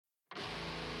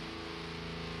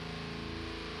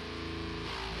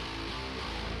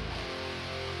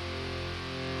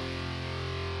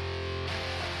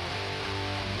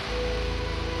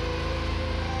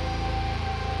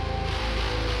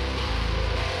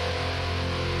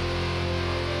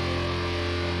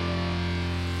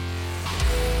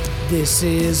This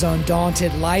is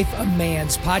Undaunted Life, a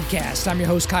Man's Podcast. I'm your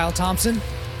host, Kyle Thompson.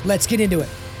 Let's get into it.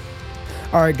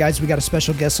 All right, guys, we got a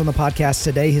special guest on the podcast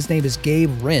today. His name is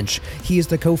GABE RENCH. He is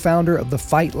the co-founder of the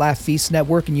Fight, Laugh, Feast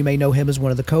Network, and you may know him as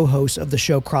one of the co-hosts of the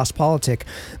show Cross Politic.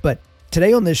 But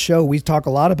today on this show, we talk a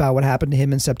lot about what happened to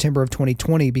him in September of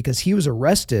 2020 because he was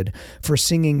arrested for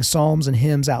singing psalms and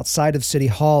hymns outside of City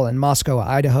Hall in Moscow,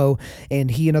 Idaho,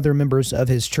 and he and other members of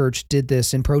his church did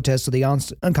this in protest of the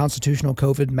unconstitutional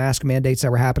COVID mask mandates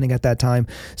that were happening at that time.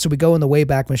 So we go in the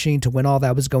Wayback Machine to when all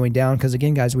that was going down because,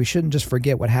 again, guys, we shouldn't just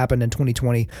forget what happened in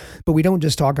 2020, but we don't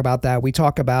just talk about that. We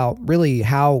talk about really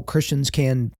how Christians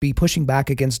can be pushing back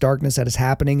against darkness that is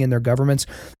happening in their governments.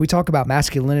 We talk about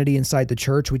masculinity inside the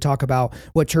church. We talk about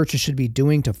what churches should be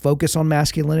doing to focus on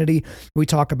masculinity. We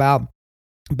talk about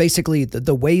basically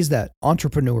the ways that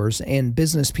entrepreneurs and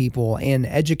business people and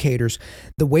educators,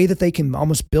 the way that they can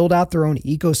almost build out their own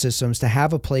ecosystems to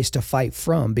have a place to fight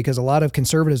from, because a lot of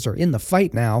conservatives are in the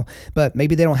fight now, but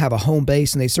maybe they don't have a home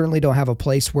base and they certainly don't have a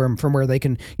place from where they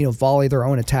can, volley their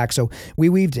own attack. So we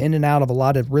weaved in and out of a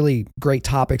lot of really great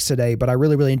topics today, but I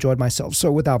really enjoyed myself.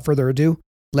 So without further ado,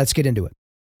 let's get into it.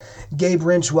 GABE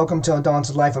RENCH, welcome to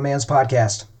Undaunted Life, a Man's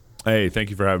Podcast. Hey, thank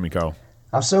you for having me, Kyle.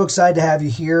 I'm so excited to have you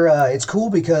here. It's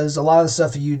cool because a lot of the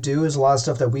stuff that you do is a lot of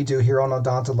stuff that we do here on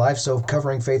Undaunted Life, so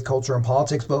covering faith, culture, and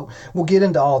politics, but we'll get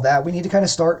into all that. We need to kind of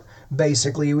start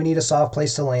basically. We need a soft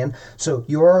place to land. So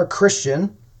you're a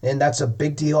Christian, and that's a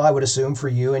big deal, I would assume, for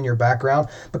you and your background.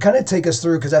 But kind of take us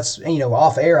through, because that's,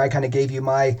 off air, I kind of gave you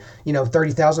my,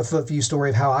 30,000 foot view story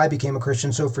of how I became a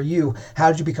Christian. So for you, how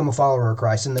did you become a follower of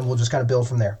Christ? And then we'll just kind of build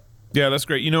from there. Yeah, that's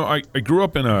great. I grew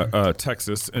up in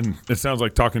Texas, and it sounds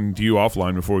like talking to you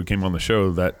offline before we came on the show,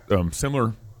 that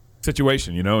similar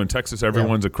situation. In Texas,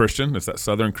 everyone's a Christian. It's that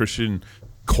Southern Christian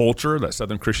culture, that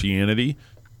Southern Christianity,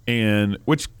 and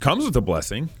which comes with a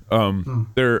blessing.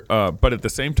 But at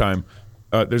the same time,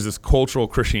 there's this cultural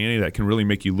Christianity that can really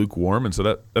make you lukewarm, and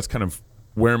so that's kind of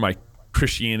where my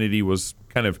Christianity was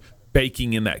kind of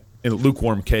baking in a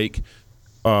lukewarm cake.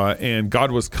 And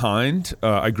God was kind.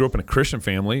 I grew up in a Christian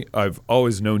family. I've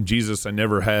always known Jesus. I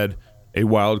never had a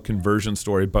wild conversion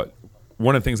story, but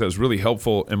one of the things that was really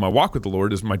helpful in my walk with the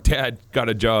Lord is my dad got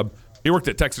a job. He worked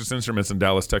at Texas Instruments in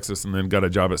Dallas, Texas, and then got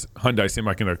a job at Hyundai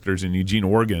Semiconductors in Eugene,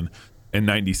 Oregon in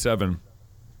 97.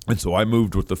 And so I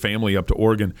moved with the family up to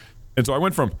Oregon. And so I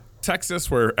went from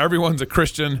Texas, where everyone's a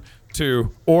Christian,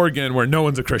 to Oregon, where no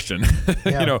one's a Christian.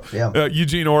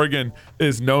 Eugene, Oregon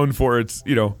is known for its,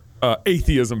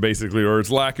 atheism, basically, or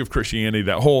its lack of Christianity,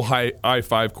 that whole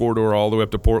I-5 corridor all the way up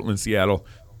to Portland, Seattle,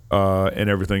 and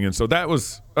everything. And so that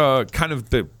was kind of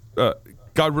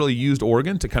God really used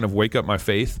Oregon to kind of wake up my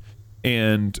faith.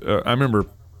 And I remember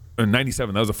in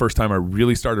 97, that was the first time I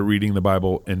really started reading the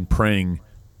Bible and praying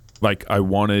like I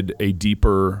wanted a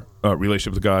deeper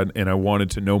relationship with God, and I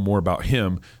wanted to know more about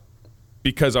Him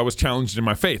because I was challenged in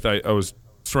my faith. I was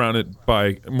surrounded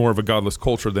by more of a godless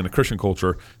culture than a Christian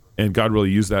culture, and God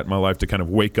really used that in my life to kind of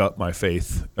wake up my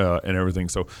faith and everything.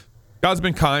 So God's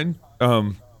been kind.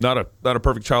 Not a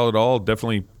perfect child at all.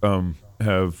 Definitely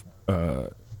have a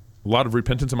lot of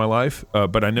repentance in my life,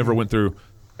 but I never went through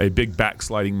a big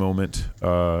backsliding moment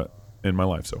in my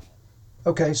life. So.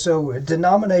 Okay, so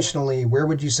denominationally, where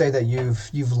would you say that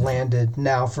you've landed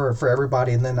now for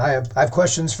everybody? And then I have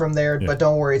questions from there, but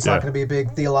don't worry, it's not going to be a big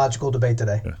theological debate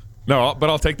today. Yeah. No, but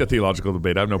I'll take the theological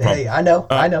debate. I have no problem. Hey, I know.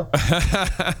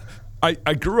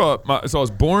 I grew up, so I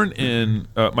was born in,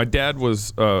 my dad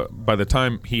was, by the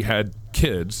time he had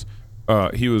kids,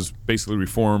 he was basically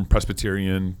Reformed,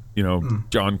 Presbyterian,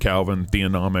 John Calvin,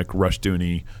 Theonomic,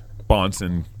 Rushdoony,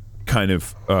 Bonson kind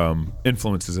of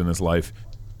influences in his life.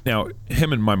 Now,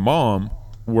 him and my mom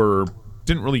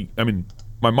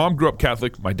my mom grew up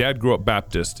Catholic, my dad grew up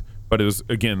Baptist, but it was,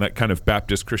 again, that kind of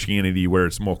Baptist Christianity where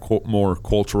it's more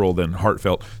cultural than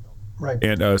heartfelt. Right.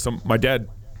 And so my dad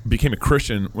became a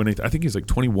Christian when I think he was like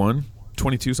 21,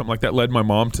 22, something like that, led my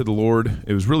mom to the Lord.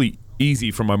 It was really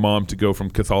easy for my mom to go from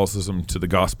Catholicism to the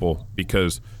gospel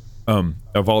because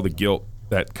of all the guilt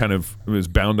that kind of was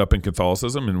bound up in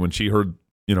Catholicism. And when she heard,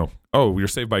 oh, you're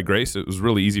saved by grace, it was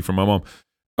really easy for my mom.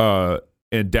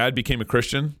 And dad became a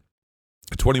Christian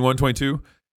at 21, 22.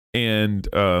 And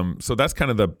so that's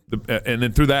kind of and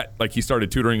then through that, like he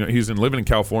started tutoring. He was living in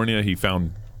California. He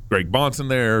found Greg Bonson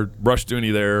there,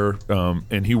 Rushdoony there,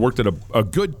 and he worked at a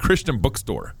good Christian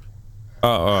bookstore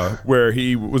where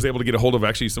he was able to get a hold of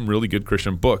actually some really good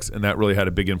Christian books, and that really had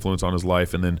a big influence on his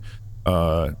life. And then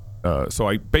so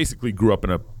I basically grew up in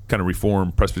a kind of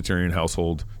Reformed Presbyterian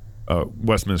household,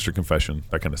 Westminster Confession,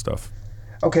 that kind of stuff.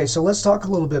 Okay, so let's talk a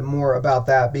little bit more about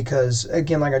that because,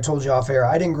 again, like I told you off air,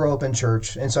 I didn't grow up in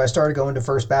church. And so I started going to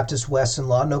First Baptist West in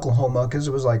Lawton, Oklahoma, because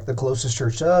it was like the closest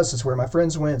church to us. It's where my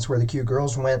friends went, it's where the cute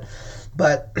girls went.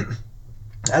 But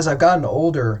as I've gotten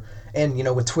older, and,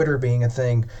 with Twitter being a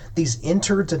thing, these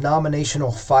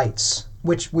interdenominational fights,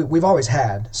 which we've always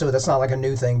had, so that's not like a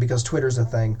new thing because Twitter's a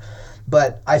thing.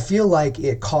 But I feel like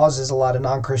it causes a lot of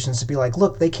non-Christians to be like,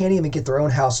 look, they can't even get their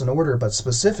own house in order. But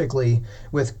specifically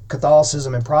with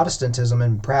Catholicism and Protestantism,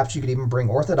 and perhaps you could even bring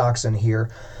Orthodox in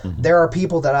here, there are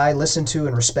people that I listen to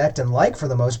and respect and like for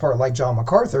the most part, like John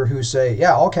MacArthur, who say,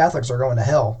 yeah, all Catholics are going to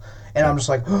hell. And I'm just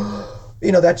like,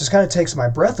 that just kind of takes my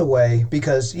breath away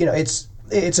because,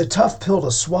 it's a tough pill to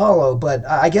swallow, but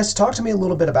I guess talk to me a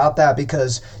little bit about that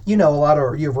because, a lot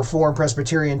of your Reformed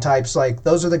Presbyterian types, like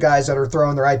those are the guys that are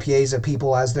throwing their IPAs at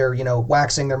people as they're,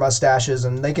 waxing their mustaches,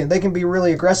 and they can be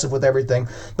really aggressive with everything.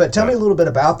 But tell me a little bit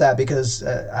about that because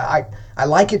I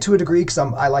like it to a degree because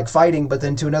I like fighting, but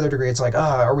then to another degree, it's like,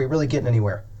 are we really getting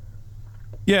anywhere?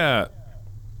 Yeah,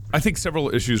 I think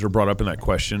several issues are brought up in that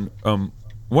question.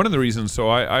 One of the reasons, so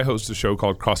I host a show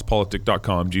called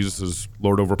crosspolitic.com, Jesus is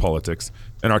Lord over politics,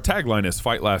 and our tagline is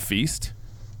Fight, Laugh, Feast.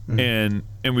 And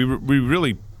we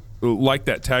really like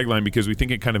that tagline because we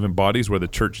think it kind of embodies where the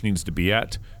church needs to be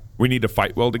at. We need to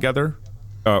fight well together,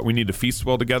 we need to feast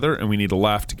well together, and we need to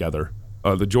laugh together.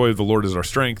 The joy of the Lord is our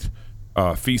strength.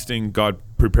 Feasting, God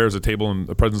prepares a table in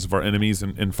the presence of our enemies,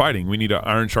 and fighting. We need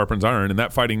iron sharpens iron, and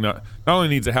that fighting not only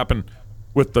needs to happen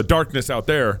with the darkness out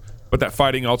there, but that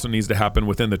fighting also needs to happen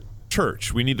within the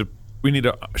church. We need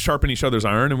to sharpen each other's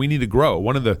iron, and we need to grow.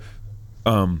 One of the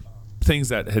things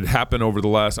that had happened over the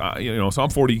last, so I'm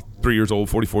 43 years old,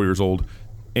 44 years old,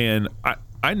 and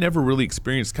I never really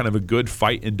experienced kind of a good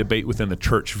fight and debate within the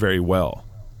church very well.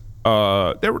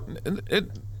 Not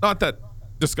that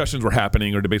discussions were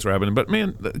happening or debates were happening, but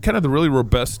man, kind of the really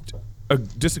robust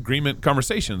disagreement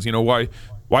conversations.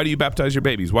 Why do you baptize your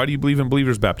babies? Why do you believe in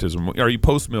believers' baptism? Are you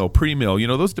post-mill, pre-mill?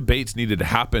 Those debates needed to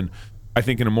happen, I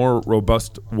think, in a more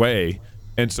robust way.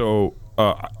 And so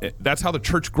that's how the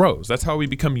church grows. That's how we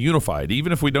become unified.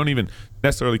 Even if we don't even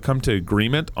necessarily come to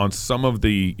agreement on some of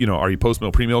the, are you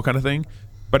post-mill, pre-mill kind of thing,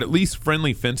 but at least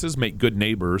friendly fences make good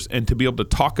neighbors. And to be able to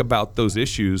talk about those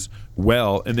issues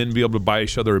well and then be able to buy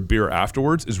each other a beer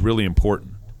afterwards is really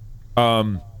important.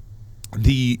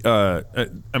 That's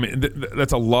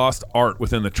a lost art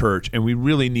within the church, and we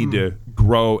really need to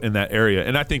grow in that area.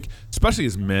 And I think, especially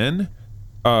as men,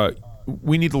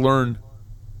 we need to learn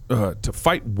to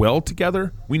fight well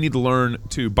together. We need to learn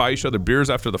to buy each other beers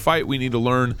after the fight. We need to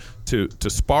learn to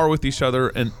spar with each other,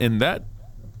 and that,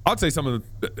 I'd say, some of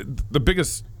the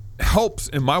biggest helps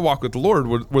in my walk with the Lord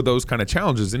were those kind of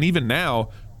challenges. And even now,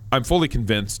 I'm fully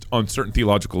convinced on certain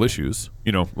theological issues.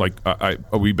 Like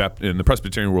we in the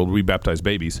Presbyterian world, we baptize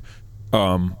babies.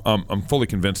 I'm fully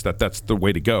convinced that that's the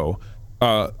way to go.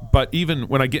 But even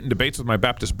when I get in debates with my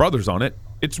Baptist brothers on it,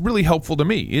 it's really helpful to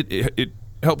me. It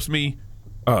helps me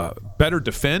better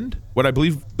defend what I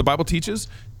believe the Bible teaches.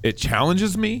 It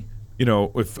challenges me.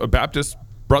 If a Baptist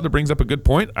brother brings up a good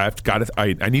point, I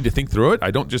need to think through it.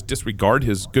 I don't just disregard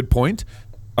his good point.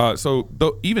 So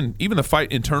even the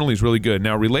fight internally is really good.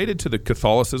 Now, related to the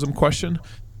Catholicism question,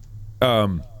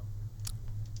 I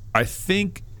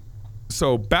think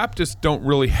so. Baptists don't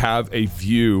really have a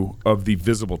view of the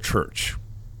visible church.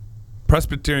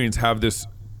 Presbyterians have this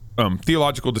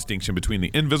theological distinction between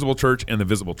the invisible church and the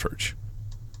visible church,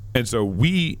 and so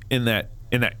we in that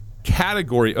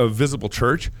category of visible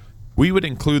church, we would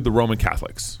include the Roman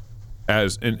Catholics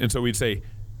and so we'd say,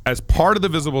 as part of the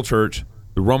visible church,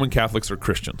 the Roman Catholics are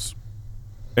Christians,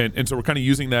 and so we're kind of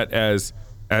using that as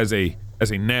a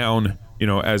noun,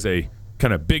 as a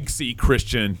kind of big C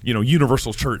Christian,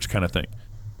 universal church kind of thing.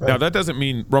 Right. Now, that doesn't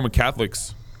mean Roman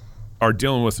Catholics are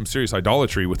dealing with some serious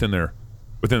idolatry within their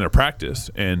practice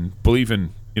and believe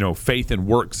in faith and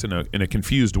works in a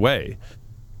confused way.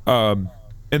 In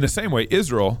the same way,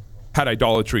 Israel had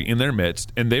idolatry in their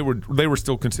midst, and they were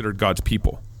still considered God's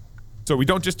people. So we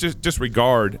don't just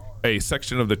disregard a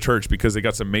section of the church because they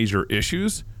got some major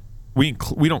issues. I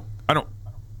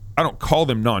don't call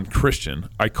them non-Christian.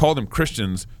 I call them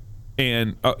Christians,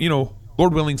 and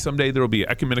Lord willing, someday there will be an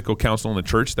ecumenical council in the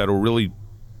church that will really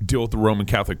deal with the Roman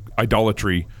Catholic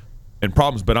idolatry and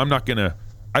problems. But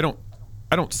I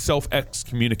don't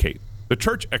self-excommunicate. The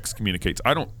church excommunicates.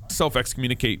 I don't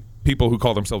self-excommunicate people who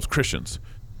call themselves Christians.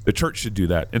 The church should do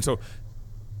that. And so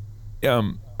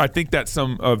I think that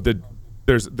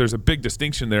there's a big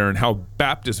distinction there in how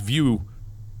Baptists view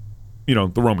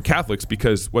the Roman Catholics,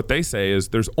 because what they say is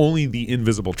there's only the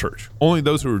invisible church. Only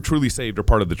those who are truly saved are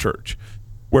part of the church.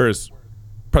 Whereas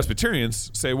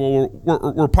Presbyterians say, well,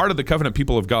 we're part of the covenant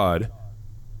people of God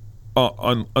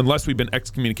unless we've been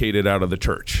excommunicated out of the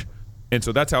church. And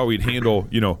so that's how we'd handle,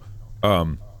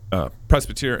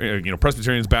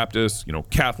 Presbyterians, Baptists,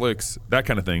 Catholics, that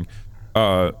kind of thing.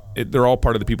 They're all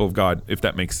part of the people of God, if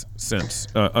that makes sense,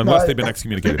 unless they've been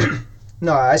excommunicated.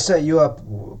 No, I set you up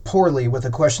poorly with a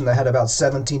question that had about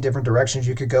 17 different directions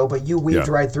you could go, but you weaved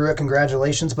right through it.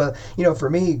 Congratulations. But, for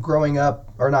me, growing up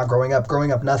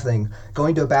nothing,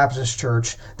 going to a Baptist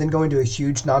church, then going to a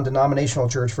huge non-denominational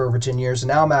church for over 10 years, and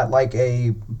now I'm at like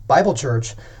a Bible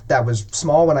church that was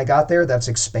small when I got there, that's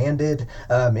expanded,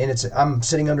 and I'm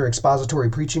sitting under expository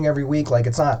preaching every week. Like,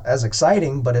 it's not as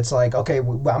exciting, but it's like, okay,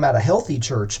 I'm at a healthy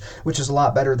church, which is a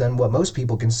lot better than what most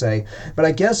people can say. But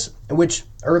I guess, which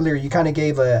earlier you kind of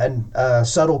gave a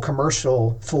subtle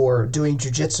commercial for doing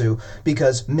jiu-jitsu,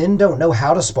 because men don't know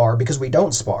how to spar because we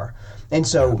don't spar. And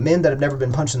so men that have never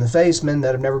been punched in the face, men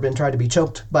that have never been tried to be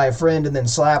choked by a friend and then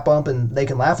slap up and they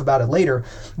can laugh about it later,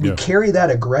 we carry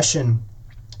that aggression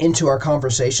into our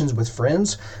conversations with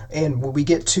friends, and we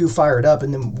get too fired up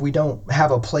and then we don't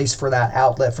have a place for that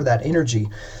outlet, for that energy.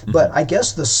 Mm-hmm. But I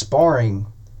guess the sparring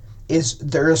is,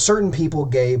 there are certain people,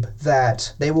 Gabe,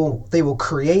 that they will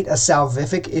create a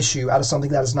salvific issue out of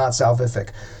something that is not salvific.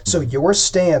 So your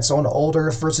stance on old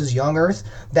earth versus young earth,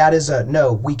 that is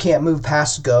no, we can't move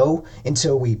past go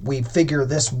until we figure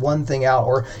this one thing out,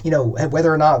 or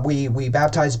whether or not we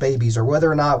baptize babies, or whether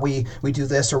or not we do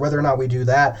this, or whether or not we do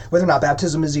that, whether or not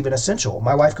baptism is even essential.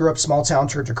 My wife grew up small town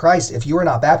Church of Christ. If you are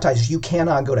not baptized, you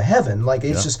cannot go to heaven. Like,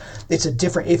 it's it's a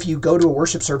different, if you go to a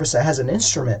worship service that has an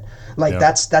instrument, like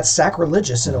that's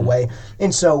sacrilegious in a way.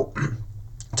 And so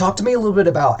talk to me a little bit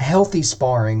about healthy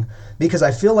sparring, because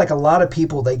I feel like a lot of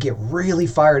people, they get really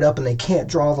fired up and they can't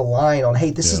draw the line on,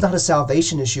 hey, this is not a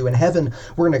salvation issue. In heaven,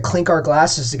 we're going to clink our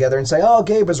glasses together and say, oh,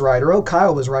 Gabe was right, or oh,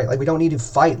 Kyle was right. Like, we don't need to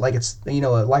fight like it's a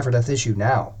life or death issue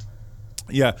now.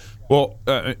 Yeah. Well,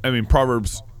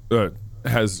 Proverbs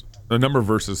has a number of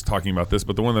verses talking about this,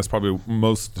 but the one that's probably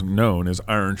most known is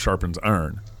iron sharpens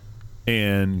iron.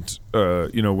 And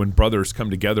when brothers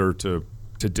come together to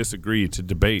disagree, to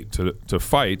debate, to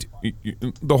fight,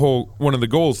 one of the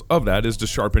goals of that is to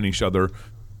sharpen each other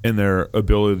in their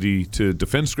ability to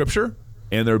defend Scripture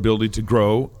and their ability to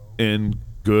grow in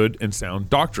good and sound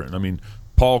doctrine. I mean,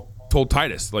 Paul told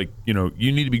Titus, you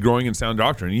need to be growing in sound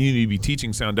doctrine. You need to be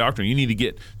teaching sound doctrine. You need to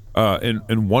get,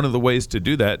 and one of the ways to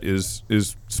do that is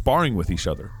sparring with each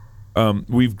other.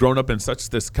 We've grown up in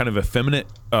this kind of effeminate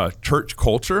church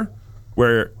culture,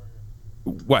 where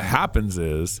what happens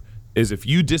is if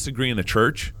you disagree in the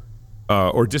church,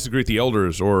 or disagree with the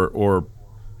elders, or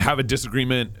have a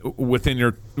disagreement within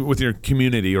your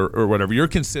community or whatever, you're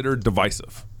considered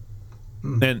divisive.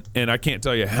 And I can't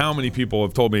tell you how many people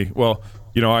have told me, well,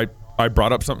 I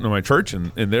brought up something to my church,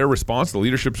 and their response, the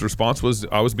leadership's response, was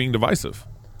I was being divisive.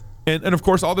 And of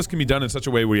course, all this can be done in such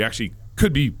a way where you actually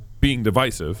could be being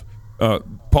divisive.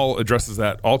 Paul addresses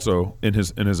that also in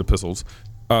his epistles.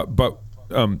 But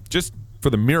just for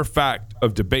the mere fact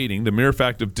of debating, the mere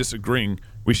fact of disagreeing,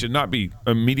 we should not be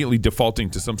immediately defaulting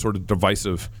to some sort of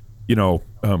divisive,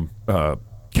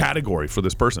 category for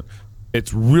this person.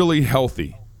 It's really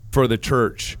healthy for the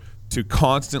church to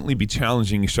constantly be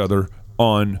challenging each other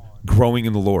on growing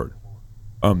in the Lord.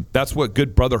 That's what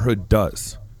good brotherhood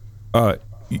does.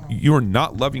 You are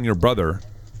not loving your brother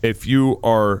if you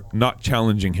are not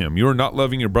challenging him. You are not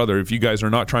loving your brother if you guys are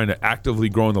not trying to actively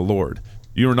grow in the Lord.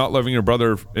 You are not loving your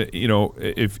brother,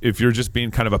 if you're just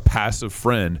being kind of a passive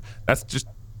friend. That's just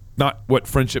not what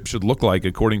friendship should look like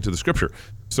according to the Scripture.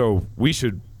 So we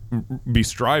should be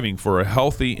striving for a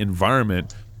healthy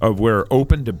environment of where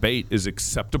open debate is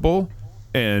acceptable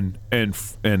and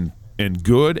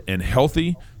good and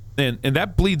healthy, and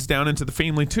that bleeds down into the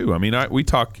family too. I mean, I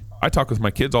talk with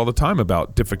my kids all the time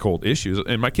about difficult issues,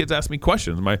 and my kids ask me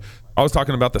questions. I was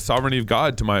talking about the sovereignty of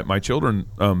God to my children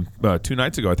 2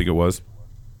 nights ago, I think it was.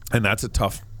 And that's a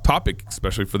tough topic,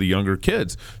 especially for the younger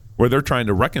kids, where they're trying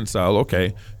to reconcile,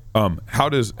 okay,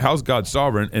 how's God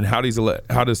sovereign, and how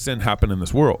does sin happen in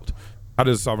this world? How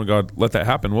does sovereign God let that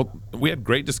happen? Well, we had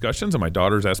great discussions, and my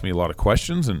daughters asked me a lot of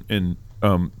questions, and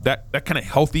that kind of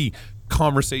healthy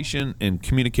conversation and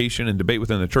communication and debate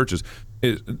within the churches,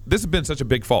 this has been such a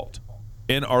big fault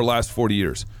in our last 40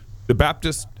 years. The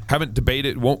Baptists haven't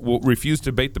debated, will refuse to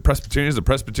debate the Presbyterians. The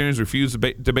Presbyterians refuse to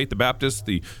debate the Baptists.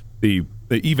 The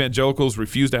evangelicals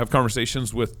refuse to have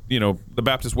conversations with the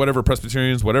Baptists, whatever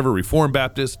Presbyterians, whatever Reformed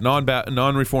Baptists,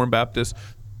 non-Reformed Baptists.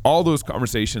 All those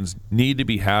conversations need to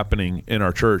be happening in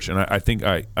our church, and I think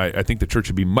the church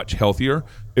would be much healthier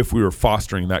if we were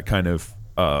fostering that kind of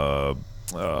a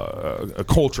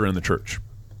culture in the church.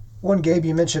 One, Gabe,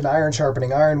 you mentioned iron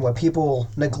sharpening iron. What people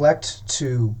neglect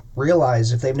to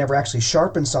realize if they've never actually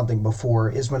sharpened something before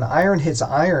is when iron hits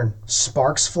iron,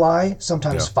 sparks fly.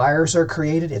 Sometimes fires are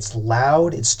created. It's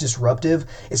loud. It's disruptive.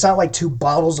 It's not like two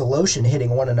bottles of lotion hitting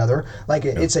one another. Like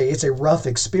it's a rough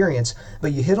experience.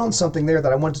 But you hit on something there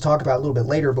that I wanted to talk about a little bit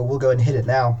later, but we'll go ahead and hit it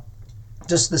now.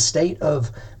 Just the state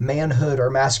of manhood or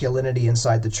masculinity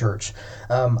inside the church.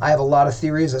 I have a lot of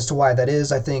theories as to why that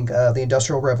is. I think the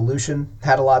Industrial Revolution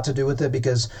had a lot to do with it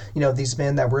because, these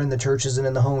men that were in the churches and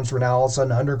in the homes were now all of a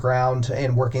sudden underground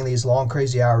and working these long,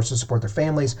 crazy hours to support their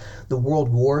families. The World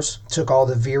Wars took all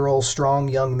the virile, strong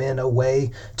young men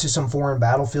away to some foreign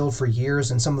battlefield for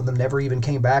years, and some of them never even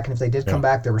came back. And if they did come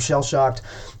back, they were shell-shocked.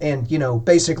 And,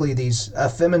 basically these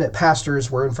effeminate pastors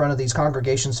were in front of these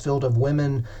congregations filled of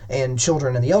women and children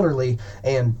and the elderly,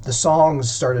 and the songs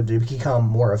started to become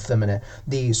more effeminate.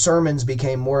 The sermons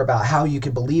became more about how you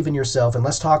could believe in yourself, and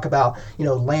let's talk about,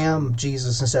 Lamb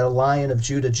Jesus instead of Lion of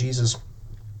Judah Jesus.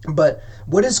 But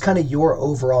what is kind of your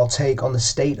overall take on the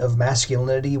state of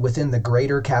masculinity within the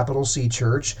greater capital C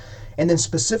church? And then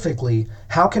specifically,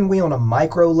 how can we on a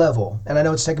micro level, and I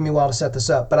know it's taken me a while to set this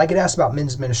up, but I get asked about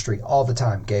men's ministry all the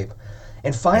time, Gabe.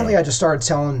 And finally, I just started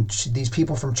telling these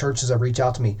people from churches that reach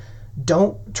out to me,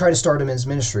 don't try to start a men's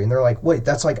ministry. And they're like, wait,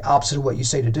 that's like opposite of what you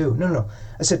say to do. No.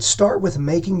 I said, start with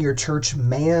making your church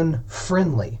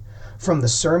man-friendly, from the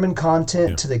sermon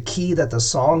content to the key that the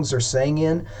songs are sang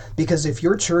in. Because if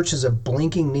your church is a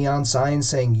blinking neon sign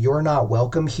saying you're not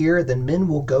welcome here, then men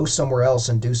will go somewhere else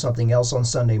and do something else on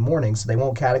Sunday mornings. They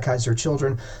won't catechize their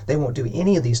children. They won't do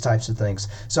any of these types of things.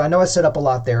 So I know I set up a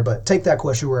lot there, but take that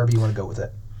question wherever you want to go with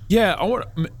it. Yeah,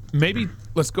 maybe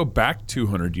let's go back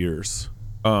 200 years.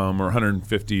 Or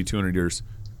 150, 200 years.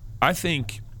 I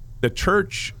think the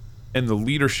church and the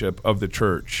leadership of the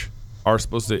church are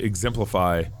supposed to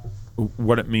exemplify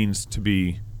what it means to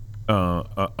be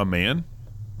a man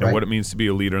and what it means to be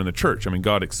a leader in the church. I mean,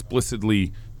 God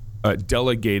explicitly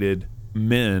delegated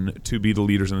men to be the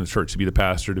leaders in the church, to be the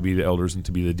pastor, to be the elders, and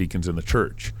to be the deacons in the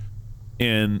church.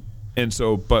 And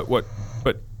so, but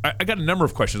I got a number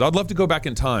of questions. I'd love to go back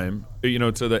in time, to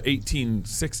the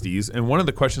 1860s, and one of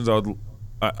the questions I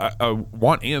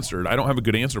want answered, I don't have a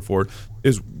good answer for it,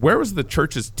 is where was the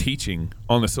church's teaching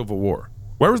on the Civil War?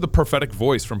 Where was the prophetic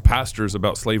voice from pastors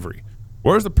about slavery?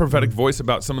 Where was the prophetic voice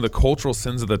about some of the cultural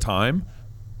sins of the time?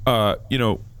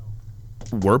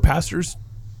 Were pastors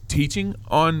teaching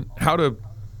on how to,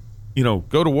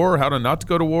 go to war, how to not to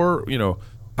go to war,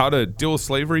 how to deal with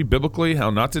slavery biblically,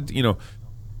 how not to,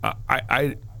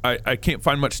 I can't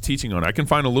find much teaching on it. I can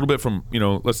find a little bit from,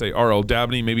 let's say R.L.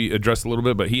 Dabney, maybe address a little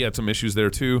bit, but he had some issues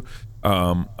there too.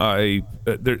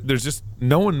 There's just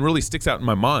no one really sticks out in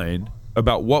my mind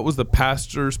about what was the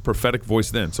pastor's prophetic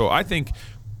voice then. So I think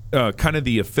kind of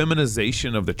the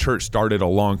effeminization of the church started a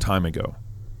long time ago.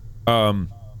 And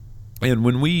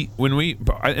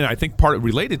and I think part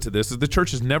related to this is the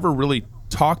church has never really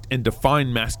talked and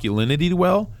defined masculinity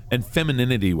well and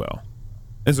femininity well.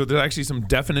 And so there's actually some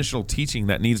definitional teaching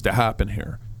that needs to happen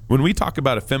here. When we talk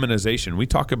about effeminization, we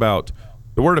talk about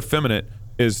the word effeminate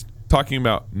is talking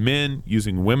about men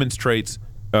using women's traits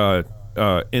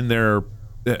in their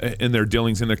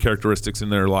dealings, in their characteristics,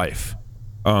 in their life.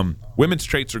 Women's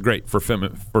traits are great for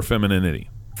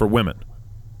femininity, for women.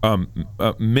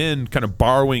 Men kind of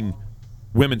borrowing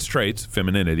women's traits,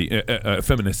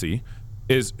 effeminacy,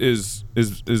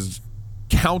 is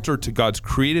counter to God's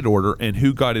created order and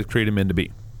who God has created men to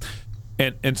be.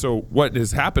 And so what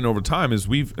has happened over time is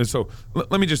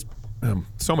let me just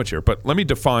so much here, but let me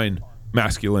define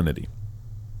masculinity.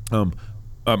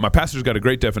 My pastor's got a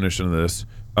great definition of this.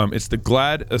 It's the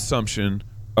glad assumption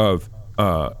of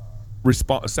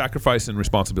sacrifice and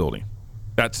responsibility.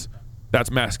 That's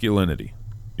masculinity.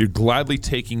 You're gladly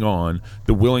taking on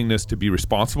the willingness to be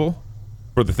responsible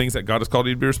for the things that God has called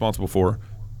you to be responsible for,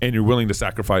 and you're willing to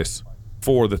sacrifice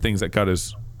for the things that God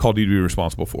has called you to be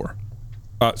responsible for.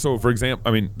 So, for example,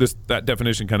 I mean, that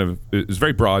definition kind of is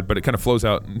very broad, but it kind of flows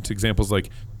out into examples like,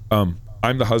 I'm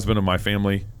the husband of my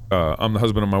family, I'm the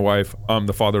husband of my wife, I'm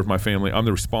the father of my family, I'm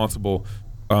the responsible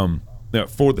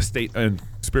for the state and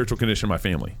spiritual condition of my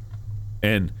family,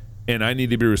 and I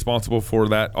need to be responsible for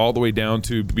that all the way down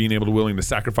to being able to willing to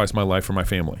sacrifice my life for my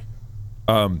family.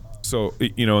 So,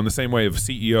 in the same way, if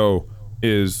CEO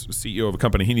is CEO of a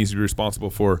company, he needs to be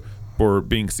responsible for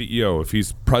being CEO. If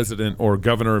he's president or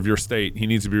governor of your state, he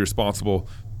needs to be responsible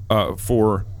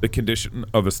for the condition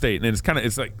of a state. And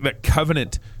it's like that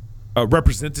covenant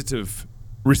representative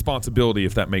responsibility,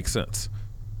 if that makes sense.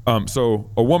 So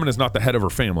a woman is not the head of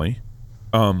her family.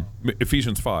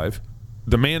 Ephesians 5,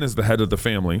 the man is the head of the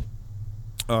family.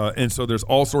 And so there's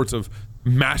all sorts of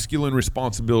masculine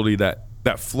responsibility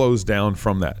that flows down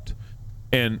from that.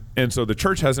 And so the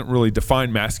church hasn't really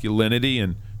defined masculinity.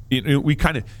 And we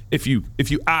kind of, if you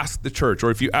ask the church,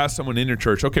 or if you ask someone in your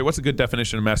church, okay, what's a good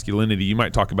definition of masculinity? You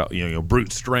might talk about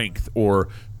brute strength or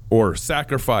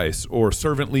sacrifice or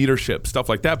servant leadership, stuff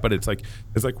like that. But it's like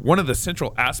one of the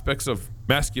central aspects of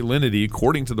masculinity,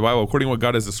 according to the Bible, according to what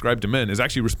God has described to men, is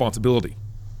actually responsibility.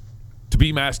 To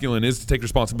be masculine is to take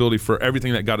responsibility for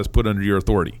everything that God has put under your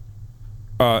authority.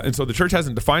 And so the church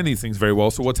hasn't defined these things very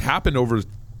well. So what's happened over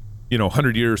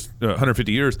 100 years,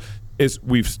 150 years, is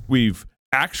we've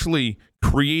actually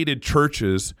created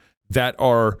churches that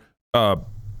are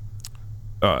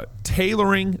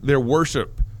tailoring their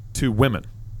worship to women,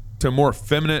 to a more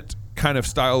feminine kind of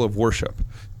style of worship,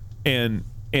 and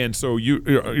so you're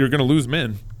going to lose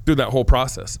men through that whole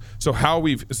process. So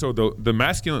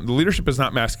the leadership is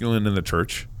not masculine in the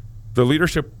church. The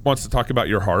leadership wants to talk about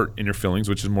your heart and your feelings,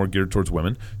 which is more geared towards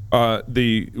women.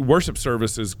 The worship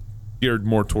service is geared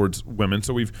more towards women.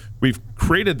 So we've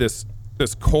created this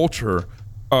culture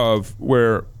of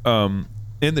where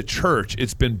in the church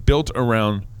it's been built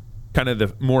around kind of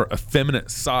the more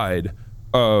effeminate side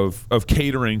of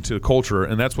catering to the culture,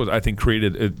 and that's what I think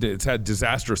created. It's had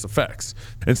disastrous effects.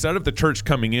 Instead of the church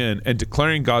coming in and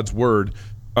declaring God's word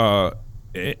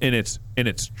in its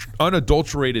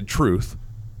unadulterated truth,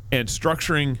 and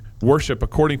structuring worship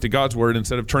according to God's word,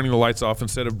 instead of turning the lights off,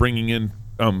 instead of bringing in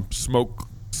smoke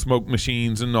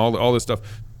machines and all this stuff,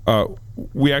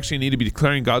 we actually need to be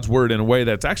declaring God's word in a way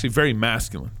that's actually very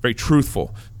masculine, very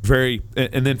truthful,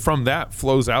 and then from that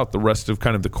flows out the rest of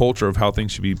kind of the culture of how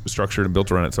things should be structured and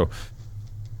built around it. So,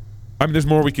 I mean, there's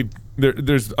more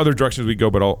there's other directions we go,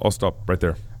 but I'll stop right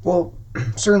there. Well,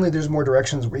 certainly there's more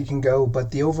directions we can go,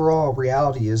 but the overall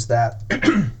reality is that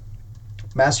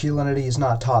masculinity is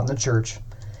not taught in the church.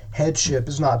 Headship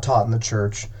is not taught in the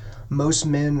church. Most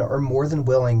men are more than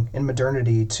willing in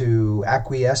modernity to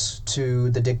acquiesce to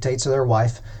the dictates of their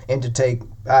wife and to take.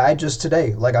 I just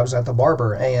today, I was at the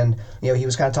barber, and he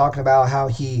was kind of talking about how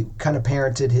he kind of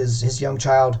parented his young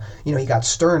child. He got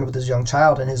stern with his young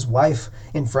child, and his wife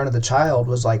in front of the child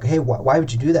was like, "Hey, why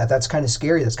would you do that? That's kind of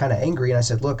scary. That's kind of angry." And I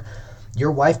said, "Look,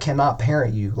 your wife cannot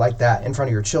parent you like that in front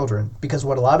of your children, because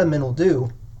what a lot of men will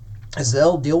do is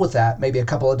they'll deal with that maybe a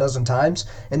couple of dozen times,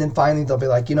 and then finally they'll be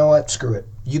like, you know what, screw it.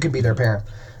 You can be their parent.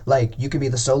 You can be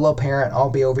the solo parent. I'll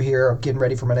be over here getting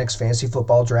ready for my next fantasy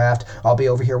football draft. I'll be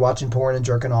over here watching porn and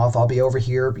jerking off. I'll be over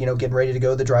here, getting ready to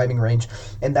go to the driving range."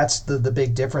 And that's the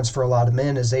big difference for a lot of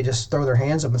men, is they just throw their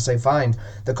hands up and say, fine,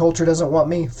 the culture doesn't want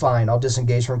me, fine, I'll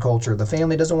disengage from culture. The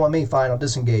family doesn't want me, fine, I'll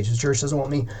disengage. The church doesn't want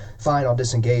me, fine, I'll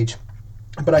disengage.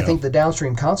 But I think the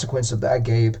downstream consequence of that,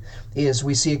 Gabe, is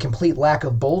we see a complete lack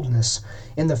of boldness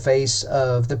in the face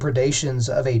of the predations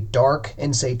of a dark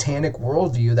and satanic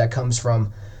worldview that comes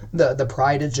from the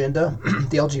pride agenda,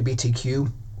 the LGBTQ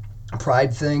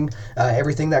pride thing,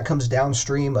 everything that comes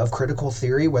downstream of critical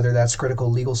theory, whether that's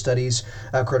critical legal studies,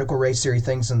 critical race theory,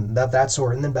 things and that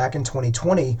sort. And then back in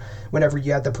 2020, whenever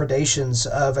you had the predations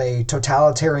of a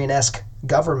totalitarian-esque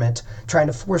government trying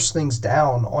to force things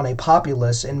down on a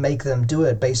populace and make them do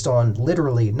it based on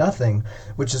literally nothing,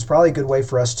 which is probably a good way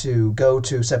for us to go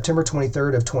to September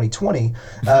 23rd of 2020.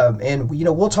 And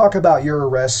we'll talk about your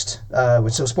arrest.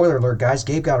 So spoiler alert, guys,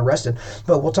 Gabe got arrested,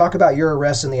 but we'll talk about your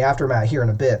arrest and the aftermath here in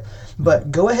a bit. But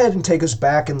go ahead and take us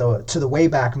back to the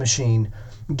Wayback Machine.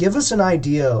 Give us an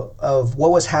idea of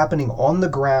what was happening on the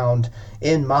ground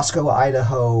in Moscow,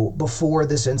 Idaho before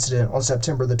this incident on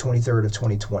September the 23rd of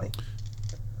 2020.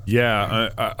 Yeah,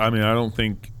 I mean, I don't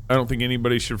think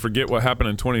anybody should forget what happened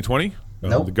in 2020.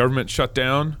 Nope. The government shut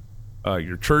down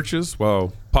your churches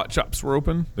while pot shops were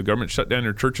open. The government shut down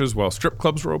your churches while strip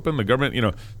clubs were open. The government,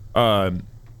 when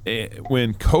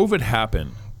COVID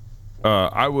happened,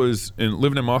 I was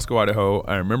living in Moscow, Idaho.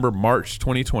 I remember March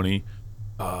 2020.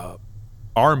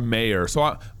 Our mayor.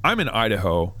 So I'm in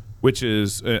Idaho,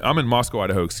 I'm in Moscow,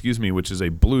 Idaho. Excuse me, which is a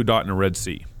blue dot in a red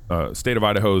sea. State of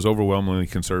Idaho is overwhelmingly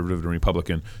conservative and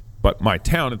Republican, but my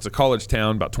town, it's a college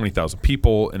town, about 20,000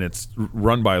 people, and it's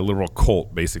run by a literal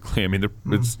cult, basically. I mean,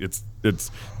 that's not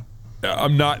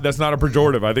a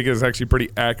pejorative. I think it's actually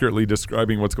pretty accurately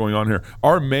describing what's going on here.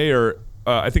 Our mayor,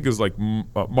 I think it was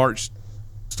March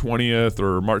 20th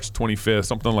or March 25th,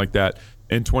 something like that,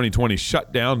 in 2020,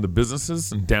 shut down the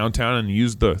businesses in downtown and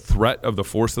used the threat of the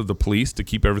force of the police to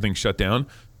keep everything shut down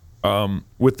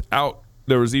without.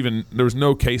 There was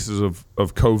no cases of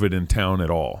COVID in town at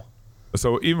all.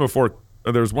 So even before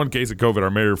there was one case of COVID, our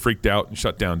mayor freaked out and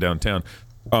shut down downtown.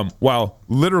 While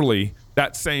literally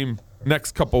that same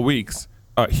next couple weeks,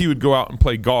 he would go out and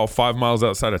play golf 5 miles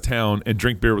outside of town and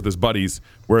drink beer with his buddies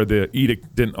where the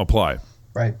edict didn't apply.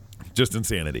 Right. Just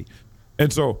insanity.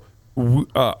 And so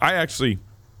I actually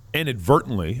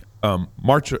inadvertently,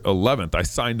 March 11th, I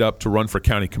signed up to run for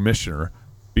county commissioner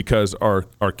because our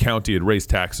county had raised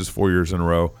taxes 4 years in a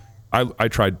row. I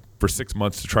tried for 6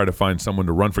 months to try to find someone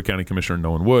to run for county commissioner, and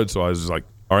no one would. So I was just like,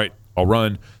 all right, I'll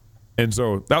run. And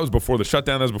so that was before the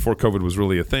shutdown. That was before COVID was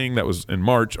really a thing. That was in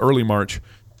March, early March.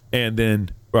 And then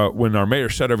when our mayor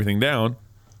shut everything down,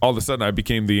 all of a sudden I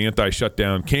became the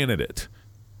anti-shutdown candidate.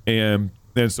 And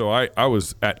so I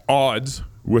was at odds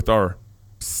with our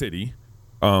city.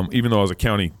 Even though I was a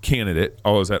county candidate,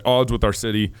 I was at odds with our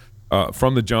city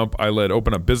from the jump. I led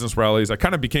open up business rallies. I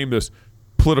kind of became this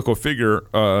political figure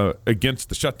against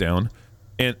the shutdown.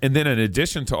 And then in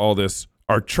addition to all this,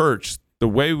 our church, the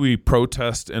way we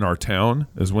protest in our town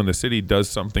is when the city does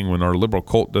something, when our liberal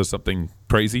cult does something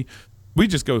crazy, we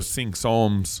just go sing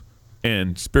psalms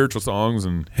and spiritual songs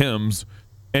and hymns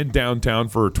and downtown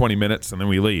for 20 minutes, and then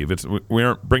we leave. We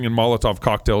aren't bringing Molotov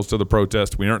cocktails to the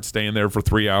protest. We aren't staying there for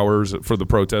 3 hours for the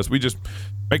protest. We just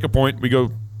make a point. We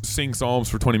go sing psalms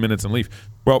for 20 minutes and leave.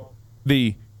 Well,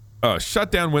 the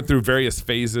shutdown went through various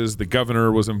phases. The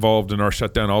governor was involved in our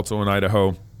shutdown also in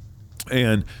Idaho.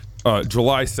 And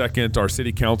July 2nd, our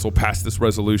city council passed this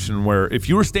resolution where if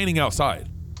you were standing outside,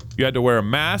 you had to wear a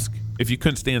mask if you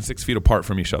couldn't stand 6 feet apart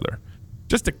from each other.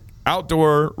 Just an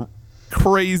outdoor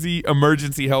crazy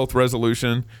emergency health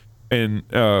resolution, and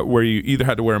where you either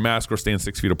had to wear a mask or stand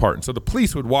 6 feet apart. And so the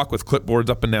police would walk with clipboards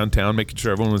up and down town, making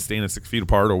sure everyone was standing 6 feet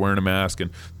apart or wearing a mask.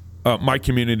 And my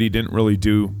community didn't really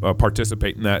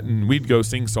participate in that. And we'd go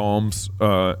sing psalms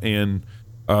and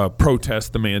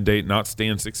protest the mandate, not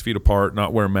stand 6 feet apart,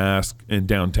 not wear a mask in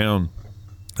downtown.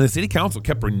 And the city council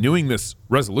kept renewing this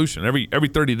resolution. Every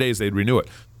 30 days they'd renew it.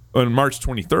 On March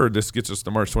 23rd, this gets us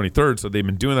to March 23rd, so they've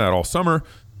been doing that all summer.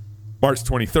 March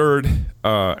 23rd,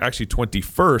 actually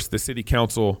 21st, the city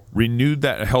council renewed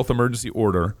that health emergency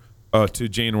order to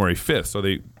January 5th. So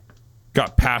they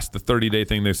got past the 30-day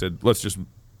thing. They said, let's just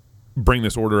bring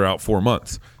this order out 4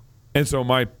 months. And so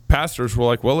my pastors were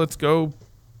like, well, let's go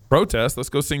protest. Let's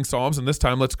go sing psalms. And this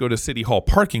time, let's go to City Hall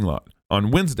parking lot on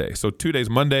Wednesday. So 2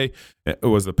 days, Monday, it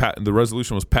was the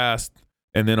resolution was passed.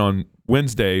 And then on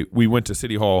Wednesday, we went to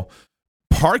City Hall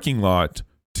parking lot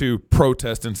to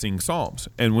protest and sing psalms.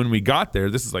 And when we got there,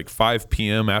 this is like 5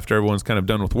 p.m. after everyone's kind of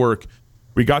done with work.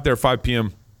 We got there 5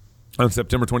 p.m. on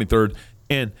September 23rd,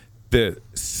 and the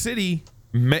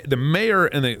mayor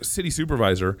and the city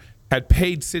supervisor had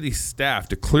paid city staff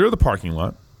to clear the parking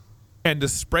lot and to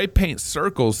spray paint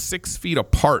circles 6 feet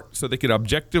apart so they could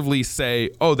objectively say,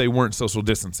 oh, they weren't social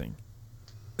distancing,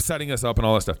 setting us up and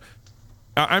all that stuff.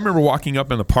 I remember walking up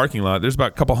in the parking lot. There's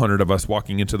about a couple hundred of us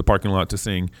walking into the parking lot to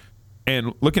sing,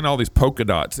 and looking at all these polka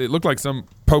dots. It looked like some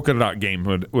polka dot game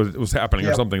was happening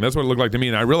or something. That's what it looked like to me.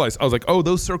 And I realized, I was like, oh,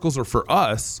 those circles are for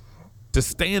us to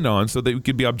stand on so that we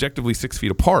could be objectively 6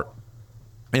 feet apart.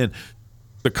 And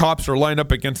the cops are lined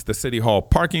up against the City Hall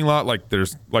parking lot like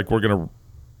we're going to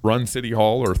run City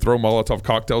Hall or throw Molotov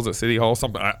cocktails at City Hall.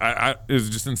 Something. It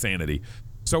was just insanity.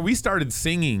 So we started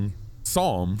singing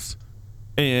psalms,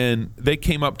 and they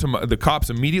came up to the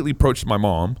cops immediately approached my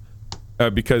mom,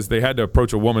 because they had to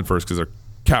approach a woman first because they're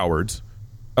cowards.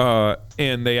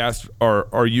 And they asked,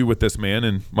 are you with this man?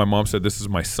 And my mom said, this is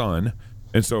my son.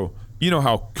 And so, you know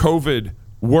how COVID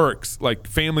works, like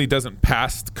family doesn't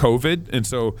pass COVID. And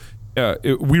so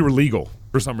we were legal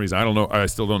for some reason. I don't know. I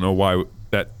still don't know why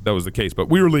that was the case, but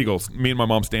we were legal. Me and my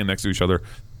mom stand next to each other.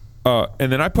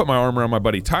 And then I put my arm around my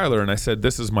buddy Tyler, and I said,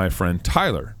 this is my friend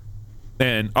Tyler.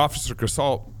 And Officer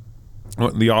Casalt,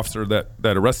 the officer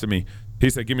that arrested me, he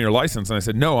said, give me your license. And I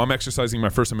said, no, I'm exercising my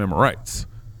First Amendment rights,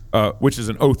 which is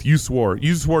an oath you swore.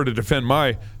 You swore to defend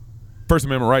my First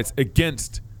Amendment rights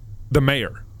against the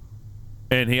mayor.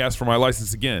 And he asked for my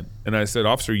license again. And I said,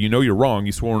 officer, you know you're wrong.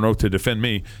 You swore an oath to defend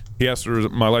me. He asked for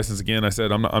my license again. I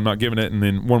said, I'm not giving it. And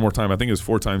then one more time, I think it was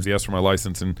 4 times, he asked for my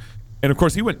license. And of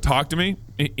course, he wouldn't talk to me.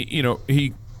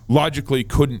 He logically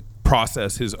couldn't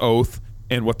process his oath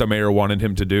and what the mayor wanted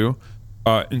him to do.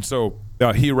 And so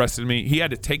he arrested me. He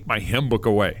had to take my hymn book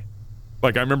away.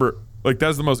 Like, I remember, like,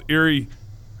 that's the most eerie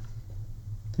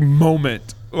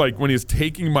moment, like when he's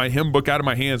taking my hymn book out of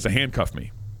my hands to handcuff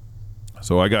me.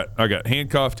 So I got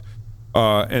handcuffed,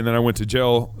 and then I went to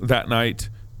jail that night.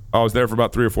 I was there for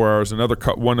about 3 or 4 hours.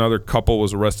 One other couple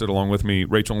was arrested along with me,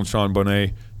 Rachel and Sean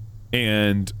Bonet,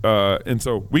 and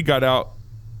so we got out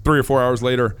 3 or 4 hours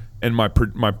later. And my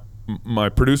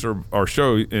producer of our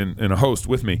show and a host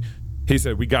with me, he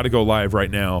said, we got to go live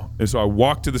right now. And so I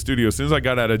walked to the studio. As soon as I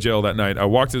got out of jail that night, I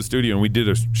walked to the studio and we did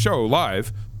a show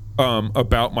live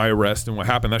about my arrest and what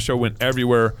happened. That show went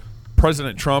everywhere,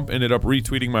 President Trump ended up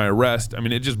retweeting my arrest. I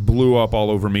mean, it just blew up all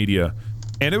over media,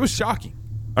 and it was shocking.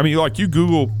 I mean, like, you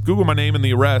Google my name and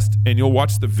the arrest, and you'll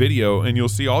watch the video, and you'll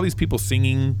see all these people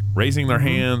singing, raising their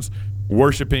hands,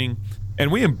 worshiping,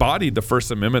 and we embodied the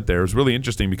First Amendment there. It was really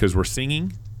interesting because we're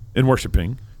singing and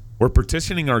worshiping, we're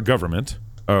petitioning our government,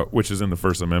 which is in the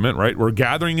First Amendment, right? We're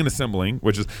gathering and assembling,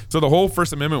 which is so the whole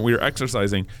First Amendment we were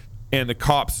exercising, and the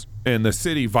cops and the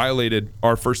city violated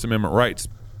our First Amendment rights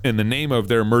in the name of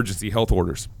their emergency health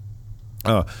orders.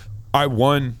 I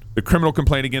won the criminal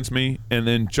complaint against me, and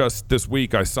then just this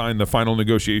week I signed the final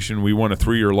negotiation. We won a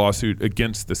 3-year lawsuit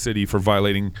against the city for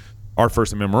violating our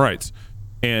First Amendment rights.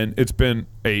 And it's been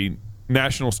a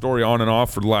national story on and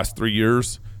off for the last 3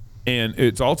 years. And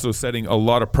it's also setting a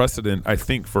lot of precedent, I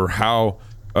think, for how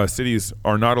cities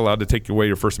are not allowed to take away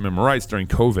your First Amendment rights during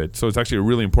COVID. So it's actually a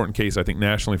really important case, I think,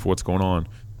 nationally for what's going on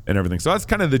and everything. So that's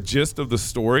kind of the gist of the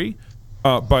story.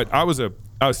 But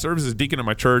I served as a deacon at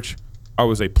my church. I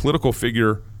was a political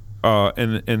figure,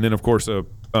 and then of course, in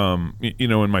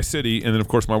my city, and then of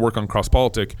course my work on Cross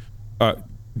Politic. So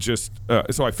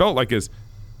I felt like as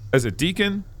a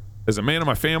deacon, as a man of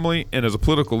my family, and as a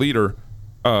political leader,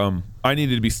 I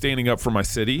needed to be standing up for my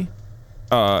city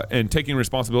and taking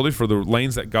responsibility for the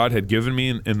lanes that God had given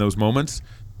me in those moments,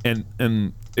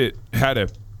 and it had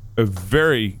a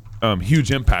very huge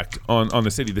impact on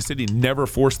the city. The city never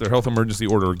forced their health emergency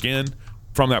order again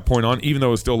from that point on, even though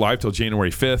it was still live till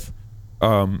January 5th,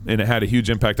 and it had a huge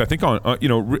impact. I think on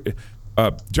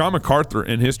John MacArthur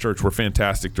and his church were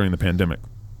fantastic during the pandemic.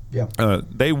 Yeah,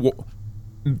 they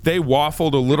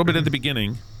waffled a little bit at the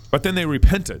beginning, but then they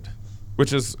repented,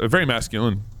 which is a very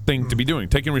masculine thing to be doing,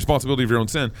 taking responsibility for your own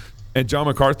sin. And John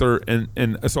MacArthur,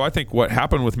 and so I think what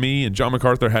happened with me and John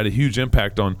MacArthur had a huge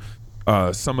impact on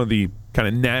some of the kind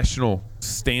of national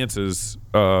stances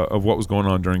of what was going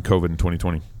on during COVID in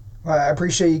 2020. I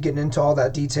appreciate you getting into all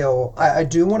that detail. I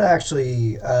do want to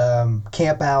actually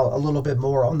camp out a little bit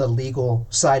more on the legal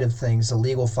side of things, the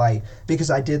legal fight, because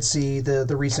I did see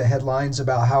the recent headlines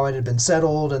about how it had been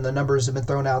settled and the numbers have been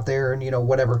thrown out there and,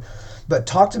 whatever. But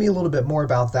talk to me a little bit more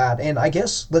about that. And I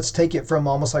guess let's take it from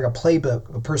almost like a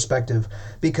playbook perspective,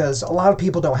 because a lot of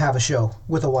people don't have a show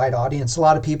with a wide audience. A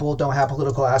lot of people don't have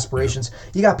political aspirations.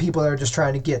 You got people that are just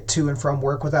trying to get to and from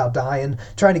work without dying,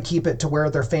 trying to keep it to where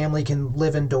their family can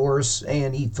live indoors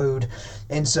and eat food.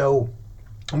 And so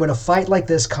when a fight like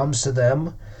this comes to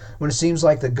them, when it seems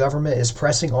like the government is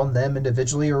pressing on them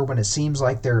individually, or when it seems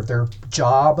like their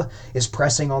job is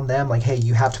pressing on them, like, hey,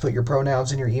 you have to put your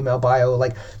pronouns in your email bio,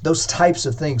 like those types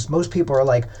of things, most people are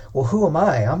like, well, who am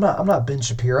I? I'm not Ben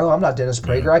Shapiro. I'm not Dennis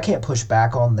Prager. I can't push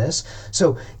back on this.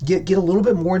 So get a little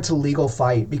bit more into the legal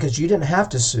fight, because you didn't have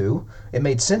to sue. It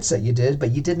made sense that you did, but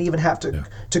you didn't even have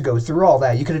to go through all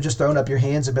that. You could have just thrown up your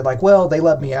hands and been like, well, they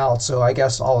let me out, so I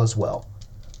guess all is well.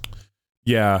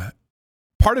 Yeah.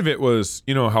 Part of it was,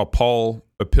 how Paul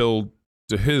appealed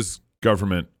to his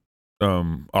government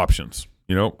options.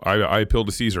 I appealed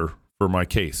to Caesar for my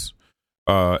case.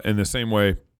 In the same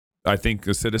way, I think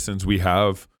as citizens we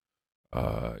have,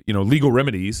 legal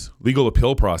remedies, legal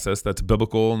appeal process that's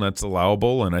biblical and that's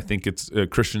allowable. And I think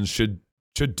Christians should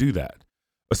do that,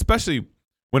 especially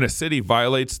when a city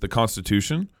violates the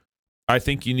Constitution. I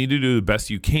think you need to do the best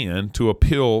you can to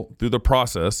appeal through the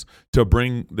process to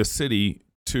bring the city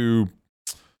to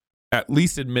at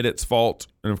least admit its fault,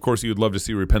 and of course, you would love to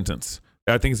see repentance.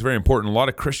 I think it's very important. A lot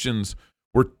of Christians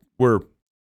we're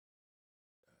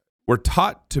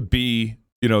taught to be,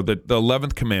 the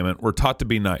 11th commandment. We're taught to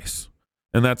be nice,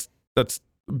 and that's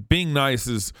being nice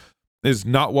is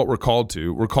not what we're called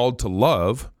to. We're called to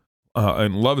love,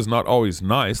 and love is not always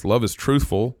nice. Love is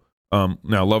truthful.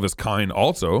 Now, love is kind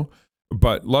also,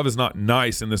 but love is not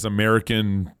nice in this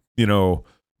American,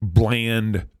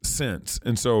 bland sense,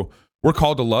 and so. We're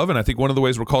called to love, and I think one of the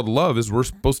ways we're called to love is we're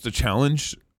supposed to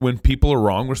challenge when people are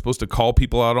wrong. We're supposed to call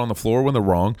people out on the floor when they're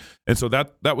wrong. And so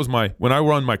that was when I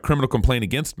run my criminal complaint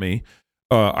against me,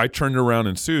 I turned around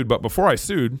and sued. But before I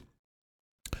sued,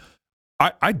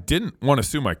 I didn't want to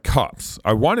sue my cops.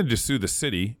 I wanted to sue the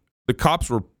city. The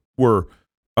cops were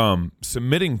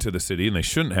submitting to the city, and they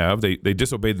shouldn't have. They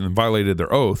disobeyed and violated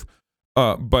their oath.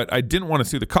 But I didn't want to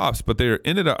sue the cops, but I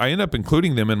ended up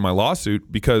including them in my lawsuit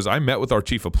because I met with our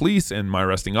chief of police and my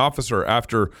arresting officer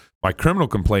after my criminal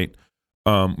complaint,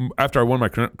 after I won my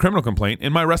criminal complaint.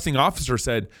 And my arresting officer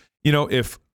said,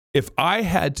 if I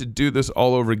had to do this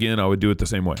all over again, I would do it the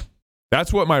same way.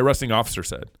 That's what my arresting officer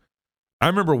said. I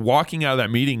remember walking out of that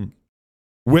meeting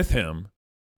with him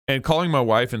and calling my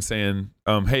wife and saying,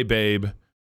 hey, babe,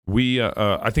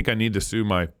 I think I need to sue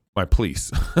my police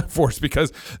force,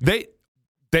 because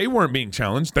they weren't being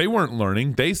challenged. They weren't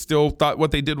learning. They still thought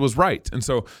what they did was right. And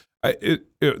so the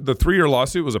 3-year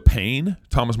lawsuit was a pain.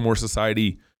 Thomas More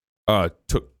Society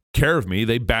took care of me.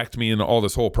 They backed me in all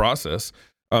this whole process.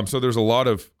 So there's a lot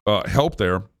of help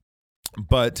there.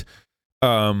 But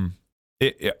I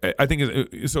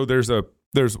think so. There's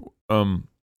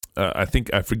I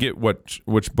think I forget which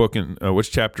book and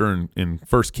which chapter in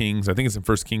First Kings. I think it's in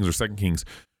First Kings or Second Kings,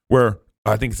 where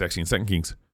I think it's actually in Second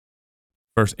Kings.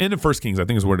 End of First Kings, I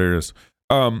think is what it is.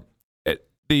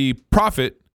 The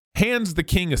prophet hands the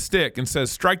king a stick and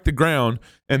says, "Strike the ground,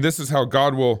 and this is how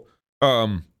God will,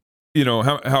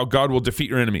 how God will defeat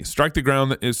your enemies. Strike the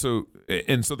ground." So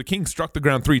the king struck the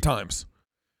ground 3 times.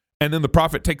 And then the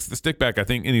prophet takes the stick back, I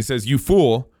think, and he says, "You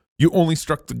fool, you only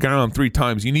struck the ground 3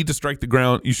 times. You need to strike the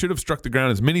ground. You should have struck the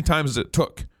ground as many times as it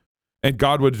took, and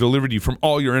God would have delivered you from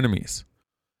all your enemies."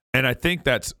 And I think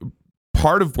that's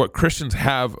part of what Christians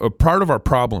have. A part of our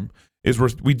problem is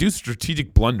we do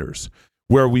strategic blunders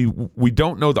where we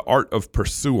don't know the art of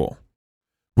pursual.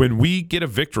 When we get a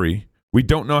victory, we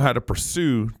don't know how to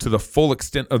pursue to the full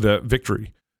extent of the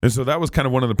victory. And so that was kind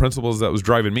of one of the principles that was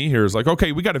driving me here is like,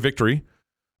 okay, we got a victory.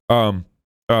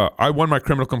 I won my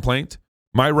criminal complaint.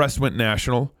 My arrest went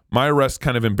national. My arrest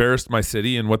kind of embarrassed my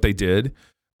city and what they did.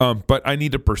 But I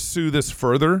need to pursue this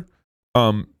further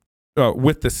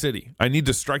with the city. I need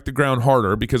to strike the ground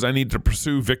harder because I need to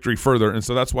pursue victory further. And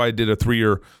so that's why I did a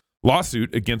 3-year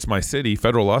lawsuit against my city,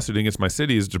 federal lawsuit against my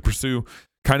city, is to pursue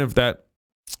kind of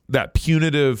that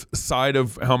punitive side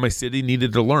of how my city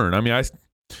needed to learn. I mean,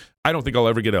 I don't think I'll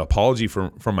ever get an apology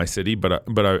from my city, but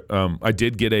I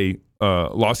did get a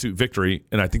lawsuit victory,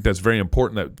 and I think that's very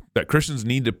important that Christians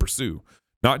need to pursue,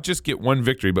 not just get one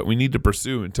victory, but we need to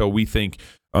pursue until we think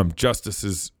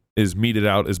justice is meted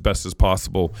out as best as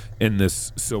possible in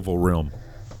this civil realm.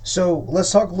 So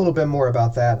let's talk a little bit more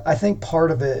about that. I think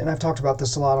part of it, and I've talked about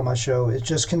this a lot on my show, is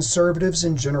just conservatives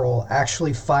in general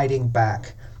actually fighting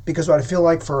back. Because what I feel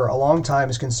like for a long time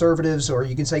is conservatives, or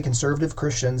you can say conservative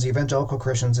Christians, evangelical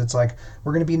Christians, it's like,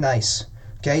 we're going to be nice.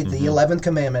 Okay, the 11th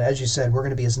commandment, as you said, we're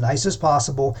going to be as nice as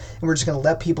possible, and we're just going to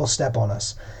let people step on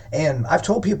us. And I've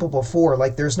told people before,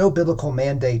 like, there's no biblical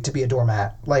mandate to be a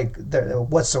doormat, like,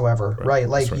 whatsoever, right?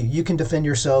 Like, right. You can defend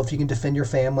yourself, you can defend your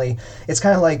family. It's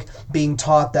kind of like being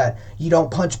taught that you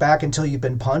don't punch back until you've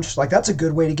been punched. Like, that's a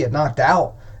good way to get knocked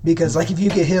out. Because like if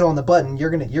you get hit on the button, you're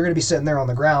gonna be sitting there on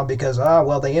the ground because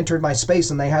they entered my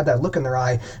space and they had that look in their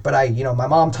eye. But my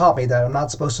mom taught me that I'm not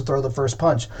supposed to throw the first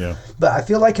punch. Yeah. But I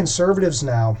feel like conservatives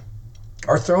now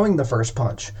are throwing the first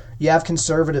punch. You have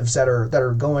conservatives that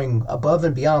are going above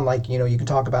and beyond. Like you can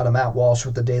talk about a Matt Walsh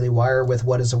with the Daily Wire, with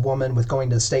What Is a Woman, with going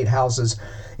to state houses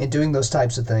and doing those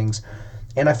types of things.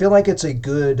 And I feel like it's a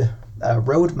good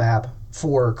roadmap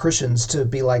for Christians to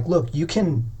be like, look, you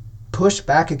can push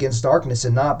back against darkness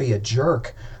and not be a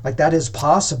jerk. Like that is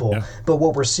possible. Yeah. But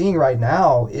what we're seeing right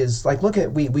now is like, look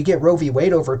at, we get Roe v.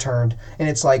 Wade overturned, and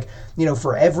it's like,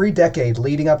 for every decade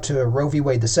leading up to Roe v.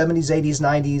 Wade, the 70s, 80s,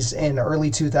 90s, and early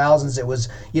 2000s, it was,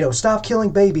 stop killing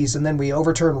babies. And then we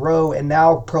overturned Roe, and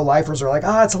now pro-lifers are like,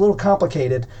 it's a little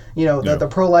complicated. The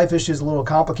pro-life issue is a little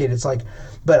complicated. It's like,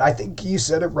 but I think you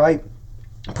said it right.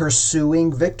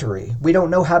 Pursuing victory. We don't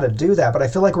know how to do that, but I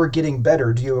feel like we're getting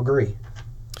better. Do you agree?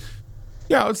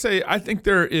 Yeah, I would say I think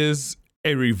there is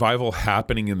a revival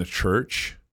happening in the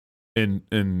church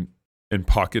in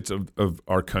pockets of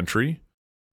our country.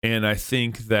 And I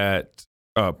think that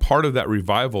part of that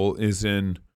revival is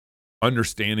in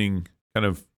understanding kind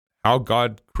of how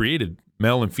God created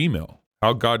male and female,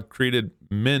 how God created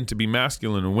men to be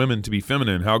masculine and women to be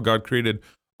feminine, how God created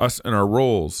us in our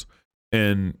roles.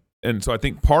 And so I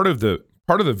think part of the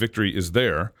victory is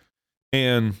there.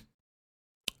 And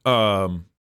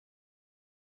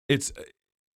it's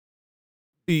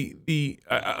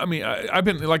I've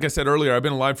been, like I said earlier, I've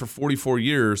been alive for 44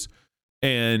 years,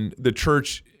 and the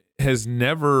church has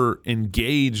never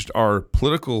engaged our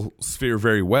political sphere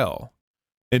very well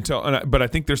but I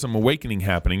think there's some awakening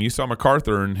happening. You saw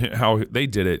MacArthur and how they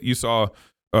did it. You saw,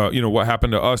 what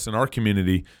happened to us in our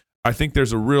community. I think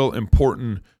there's a real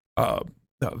important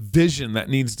vision that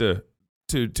needs to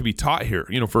be taught here.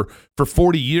 For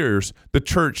 40 years, the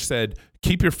church said,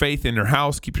 keep your faith in your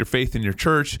house, keep your faith in your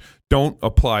church. Don't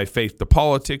apply faith to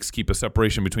politics. Keep a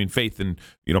separation between faith and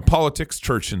politics,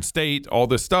 church and state, all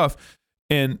this stuff.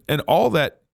 And all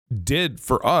that did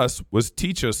for us was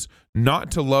teach us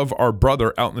not to love our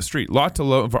brother out in the street, not to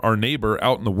love our neighbor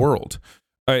out in the world.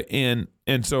 And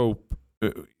so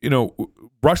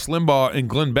Rush Limbaugh and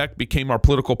Glenn Beck became our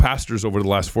political pastors over the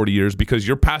last 40 years because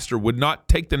your pastor would not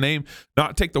take the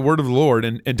word of the Lord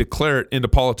and declare it into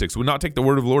politics, would not take the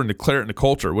word of the Lord and declare it into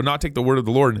culture, would not take the word of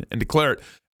the Lord and declare it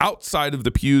outside of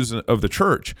the pews of the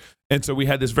church. And so we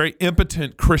had this very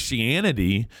impotent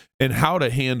Christianity in how to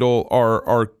handle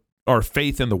our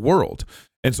faith in the world.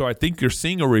 And so I think you're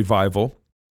seeing a revival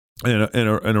and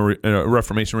a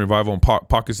Reformation revival in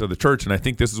pockets of the church. And I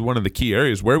think this is one of the key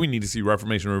areas where we need to see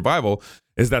Reformation revival,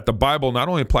 is that the Bible not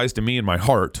only applies to me and my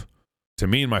heart, to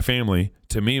me and my family,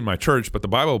 to me and my church, but the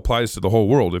Bible applies to the whole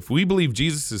world. If we believe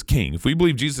Jesus is king, if we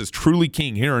believe Jesus is truly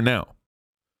king here and now,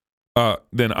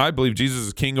 then I believe Jesus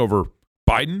is king over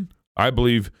Biden. I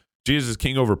believe Jesus is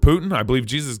king over Putin. I believe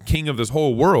Jesus is king of this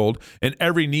whole world, and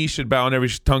every knee should bow and every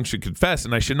tongue should confess.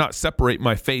 And I should not separate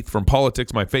my faith from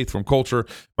politics, my faith from culture,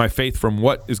 my faith from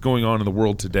what is going on in the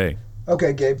world today.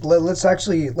 Okay, Gabe,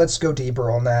 let's go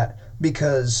deeper on that,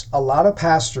 because a lot of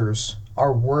pastors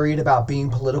are worried about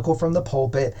being political from the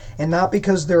pulpit, and not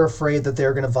because they're afraid that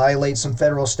they're going to violate some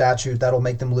federal statute that'll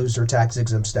make them lose their tax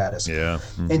exempt status. Yeah.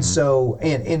 Mm-hmm. And so,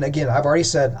 and again, I've already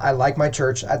said, I like my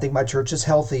church. I think my church is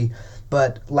healthy.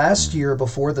 But last year,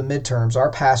 before the midterms, our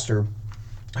pastor,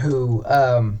 who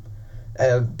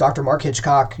Dr. Mark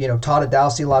Hitchcock, taught at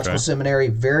Dallas Theological Seminary,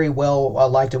 very well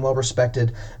liked and well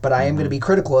respected, but I am going to be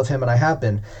critical of him, and I have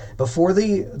been. Before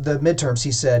the midterms,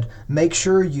 he said, make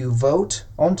sure you vote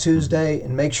on Tuesday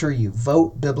and make sure you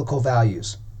vote biblical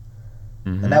values.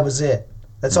 And that was it.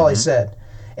 That's all he said.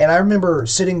 And I remember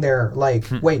sitting there like,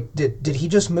 wait, did he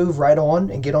just move right on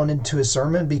and get on into his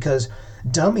sermon? Because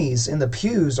dummies in the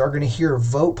pews are going to hear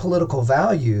vote political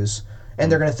values,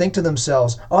 and they're going to think to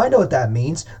themselves, oh, I know what that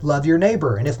means. Love your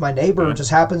neighbor. And if my neighbor just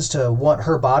happens to want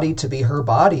her body to be her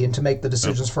body and to make the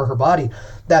decisions for her body,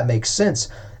 that makes sense.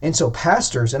 And so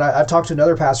pastors, and I've talked to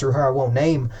another pastor who I won't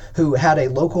name, who had a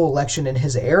local election in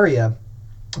his area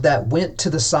that went to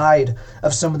the side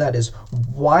of someone that is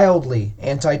wildly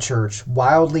anti-church,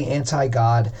 wildly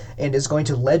anti-God, and is going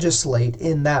to legislate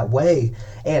in that way.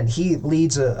 And he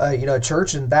leads a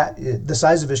church, and that the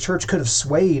size of his church could have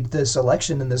swayed this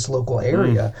election in this local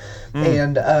area.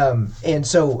 And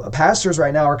so pastors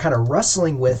right now are kind of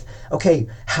wrestling with, okay,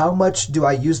 how much do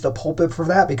I use the pulpit for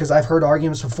that? Because I've heard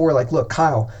arguments before, like, look,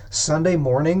 Kyle, Sunday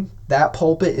morning, that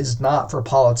pulpit is not for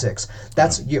politics.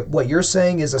 That's what you're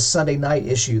saying is a Sunday night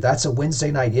issue. That's a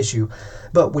Wednesday night issue.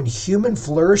 But when human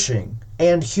flourishing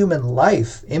and human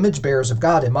life, image bearers of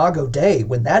God, Imago Dei,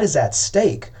 when that is at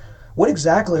stake, what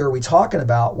exactly are we talking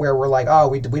about where we're like, oh,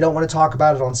 we don't want to talk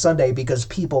about it on Sunday because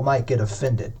people might get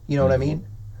offended? You know what I mean?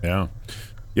 Yeah.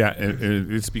 Yeah,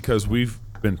 it's because we've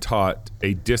been taught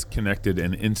a disconnected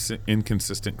and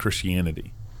inconsistent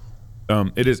Christianity.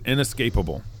 It is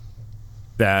inescapable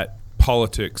that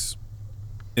politics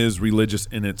is religious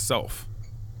in itself.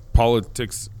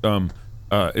 Politics,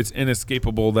 it's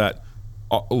inescapable that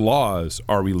laws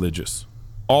are religious.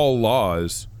 All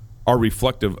laws are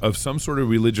reflective of some sort of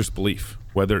religious belief,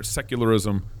 whether it's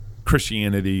secularism,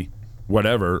 Christianity,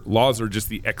 whatever. Laws are just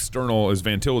the external, as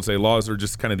Van Til would say, laws are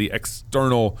just kind of the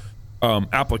external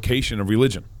application of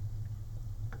religion.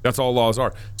 That's all laws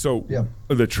are. So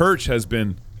the church has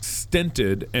been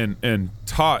stinted and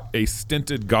taught a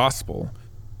stinted gospel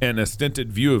and a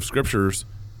stinted view of scriptures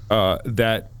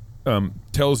that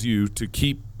tells you to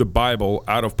keep the Bible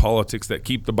out of politics, that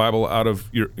keep the Bible out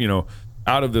of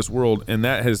out of this world, and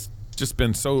that has just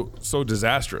been so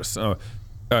disastrous. Now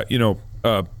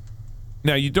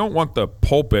you don't want the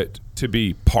pulpit to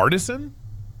be partisan,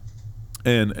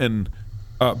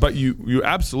 but you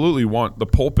absolutely want the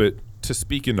pulpit to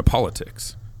speak into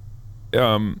politics.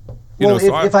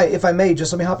 If I may,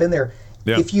 just let me hop in there.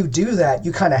 Yeah. If you do that,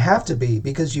 you kind of have to be,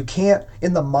 because you can't,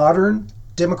 in the modern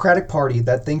Democratic Party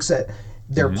that thinks that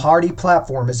their party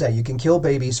platform is that you can kill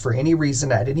babies for any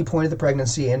reason at any point of the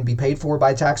pregnancy and be paid for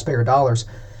by taxpayer dollars.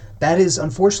 That is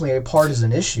unfortunately a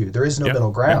partisan issue. There is no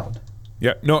middle ground.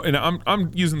 Yeah, no, and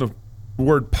I'm using the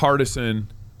word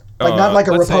partisan. Like not like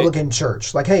a Republican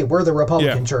church. Like, hey, we're the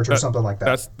Republican church or something like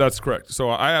that. That's correct. So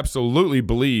I absolutely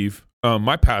believe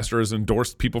my pastor has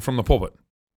endorsed people from the pulpit.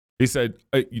 He said,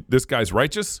 hey, this guy's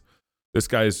righteous. This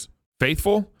guy's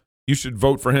faithful. You should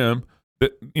vote for him.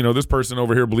 This person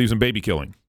over here believes in baby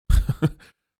killing.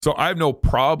 So I have no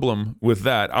problem with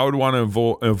that. I would want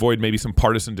to avoid maybe some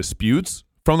partisan disputes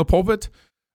from the pulpit.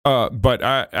 But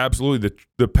absolutely,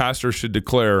 the pastor should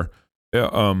declare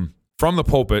from the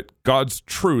pulpit God's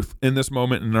truth in this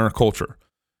moment in our culture.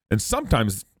 And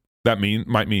sometimes that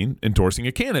might mean endorsing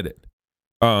a candidate.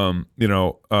 But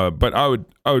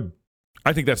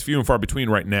I think that's few and far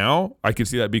between right now. I can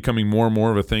see that becoming more and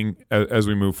more of a thing as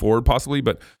we move forward, possibly.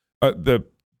 But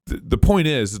the point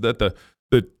is that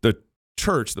the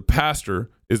church, the pastor,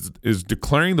 is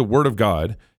declaring the word of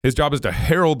God. His job is to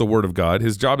herald the word of God.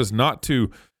 His job is not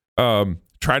to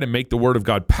try to make the word of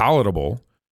God palatable.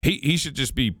 He should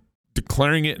just be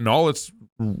declaring it in all its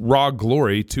raw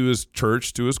glory to his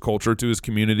church, to his culture, to his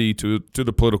community, to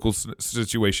the political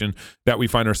situation that we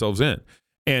find ourselves in.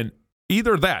 And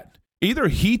either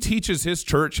he teaches his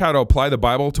church how to apply the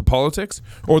Bible to politics,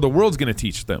 or the world's going to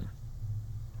teach them.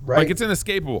 Right. Like, it's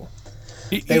inescapable.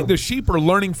 The sheep are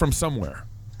learning from somewhere.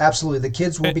 Absolutely. The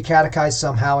kids will be catechized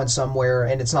somehow and somewhere,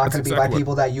 and it's not going to be by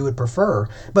people that you would prefer.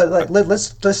 But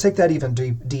let's take that even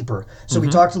deeper. So we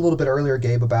talked a little bit earlier,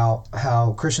 Gabe, about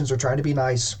how Christians are trying to be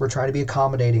nice. We're trying to be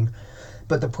accommodating.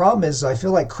 But the problem is, I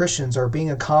feel like Christians are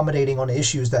being accommodating on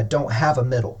issues that don't have a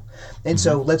middle. And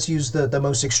so let's use the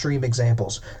most extreme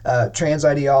examples. Trans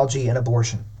ideology and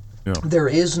abortion. Yeah. There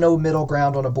is no middle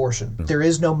ground on abortion. Yeah. There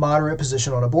is no moderate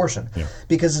position on abortion,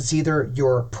 because it's either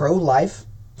you're pro-life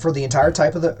for the entire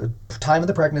time of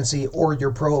the pregnancy, or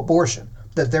you're pro-abortion.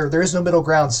 That there is no middle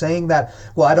ground saying that,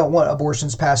 well, I don't want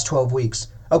abortions past 12 weeks.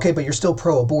 Okay, but you're still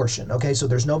pro-abortion. Okay, so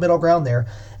there's no middle ground there.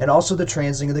 And also the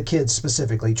transing of the kids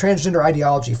specifically. Transgender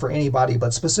ideology for anybody,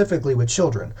 but specifically with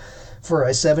children. For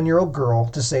a 7-year-old girl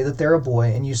to say that they're a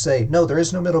boy, and you say, no, there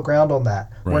is no middle ground on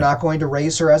that. Right. We're not going to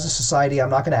raise her as a society.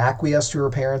 I'm not going to acquiesce to her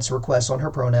parents' requests on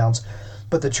her pronouns.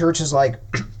 But the church is like,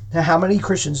 how many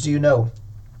Christians do you know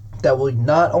that will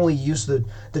not only use the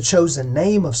chosen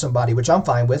name of somebody, which I'm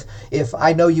fine with. If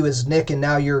I know you as Nick and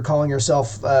now you're calling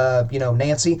yourself,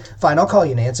 Nancy, fine, I'll call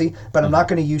you Nancy, but I'm not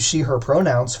going to use she, her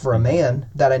pronouns for a man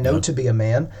that I know to be a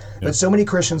man. But so many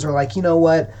Christians are like, you know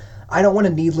what? I don't want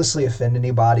to needlessly offend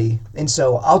anybody, and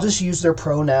so I'll just use their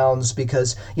pronouns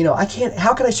because, I can't,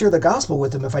 how can I share the gospel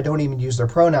with them if I don't even use their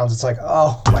pronouns? It's like,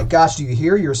 oh my gosh, do you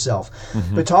hear yourself?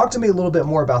 But talk to me a little bit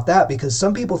more about that, because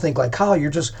some people think like, Kyle,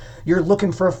 you're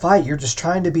looking for a fight, you're just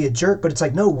trying to be a jerk, but it's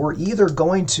like, no, we're either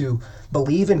going to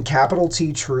believe in capital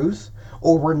T truth,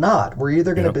 or we're not. We're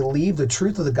either going to believe the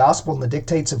truth of the gospel and the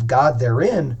dictates of God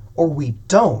therein, or we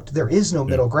don't. There is no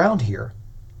middle ground here.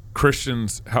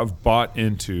 Christians have bought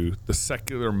into the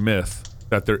secular myth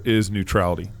that there is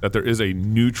neutrality, that there is a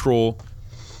neutral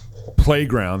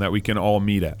playground that we can all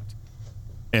meet at.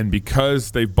 And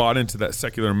because they've bought into that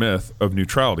secular myth of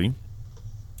neutrality,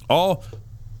 the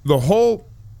whole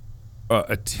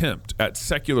attempt at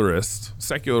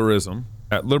secularism,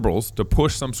 at liberals to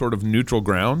push some sort of neutral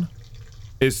ground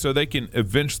is so they can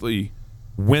eventually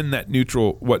win that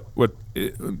neutral,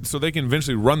 so they can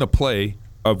eventually run the play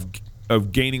of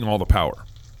gaining all the power.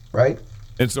 Right.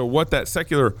 And so what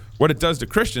it does to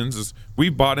Christians is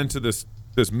we've bought into this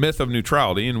myth of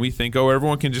neutrality, and we think,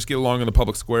 everyone can just get along in the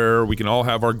public square. We can all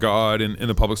have our God in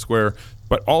the public square.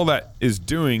 But all that is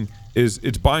doing is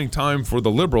it's buying time for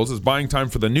the liberals, it's buying time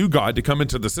for the new God to come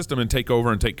into the system and take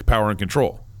over and take power and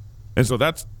control. And so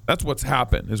that's what's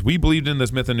happened, is we believed in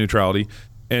this myth of neutrality,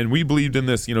 and we believed in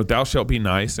this, thou shalt be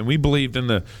nice, and we believed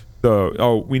in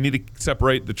we need to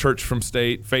separate the church from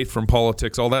state, faith from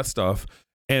politics, all that stuff.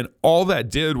 And all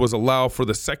that did was allow for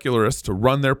the secularists to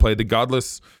run their play, the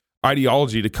godless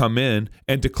ideology to come in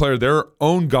and declare their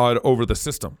own God over the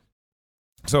system.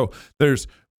 So there's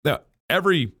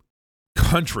every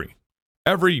country,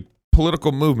 every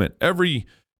political movement, every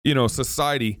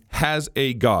society has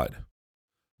a God.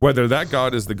 Whether that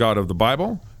God is the God of the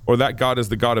Bible or that God is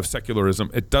the God of secularism,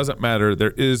 it doesn't matter.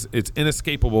 It's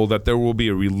inescapable that there will be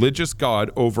a religious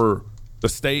God over the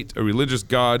state, a religious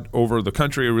God over the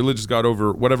country, a religious God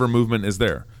over whatever movement is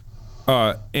there.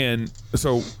 And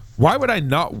so why would I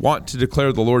not want to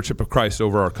declare the lordship of Christ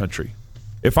over our country?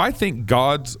 If I think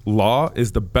God's law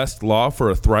is the best law for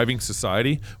a thriving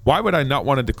society, why would I not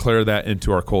want to declare that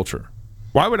into our culture?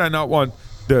 Why would I not want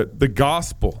the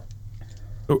gospel,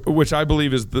 which I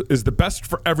believe is the best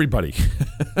for everybody?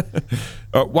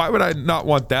 Why would I not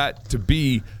want that to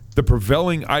be the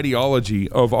prevailing ideology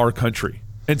of our country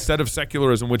instead of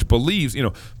secularism, which believes,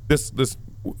 this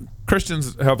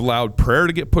Christians have allowed prayer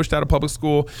to get pushed out of public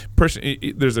school.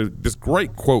 There's this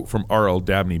great quote from R.L.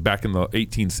 Dabney back in the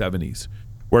 1870s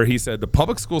where he said the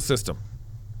public school system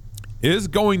is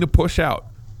going to push out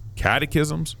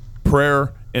catechisms,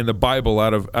 prayer, and the Bible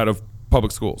out of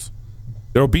public schools.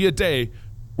 There will be a day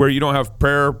where you don't have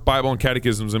prayer, Bible, and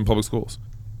catechisms in public schools.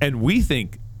 And we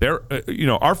think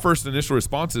our first initial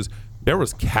response is there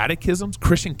was catechisms,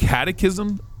 Christian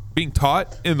catechism being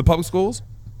taught in the public schools.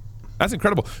 That's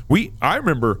incredible. I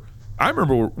remember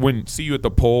when see you at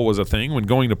the pole was a thing, when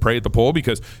going to pray at the pole,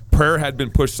 because prayer had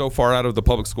been pushed so far out of the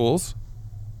public schools.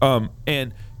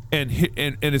 And And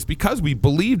it's because we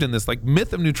believed in this like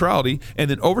myth of neutrality, and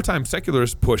then over time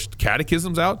secularists pushed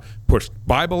catechisms out, pushed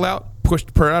Bible out,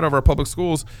 pushed prayer out of our public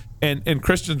schools, and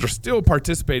Christians are still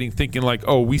participating, thinking like,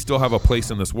 oh, we still have a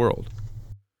place in this world.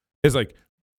 It's like,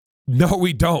 no,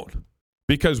 we don't,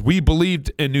 because we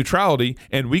believed in neutrality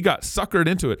and we got suckered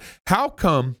into it. How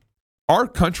come our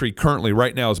country currently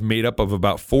right now is made up of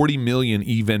about 40 million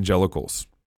evangelicals?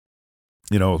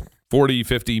 40,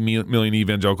 50 million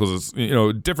evangelicals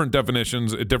is, different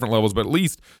definitions at different levels, but at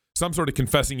least some sort of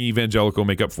confessing evangelical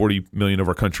make up 40 million of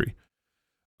our country.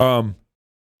 How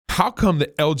come the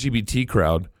LGBT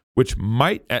crowd, which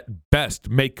might at best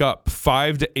make up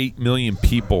 5 to 8 million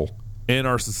people in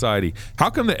our society, how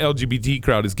come the LGBT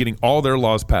crowd is getting all their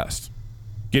laws passed,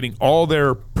 getting all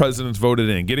their presidents voted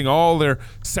in, getting all their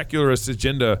secularist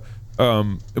agenda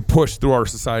pushed through our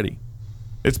society?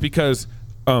 It's because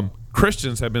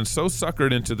Christians have been so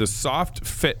suckered into the soft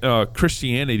fit,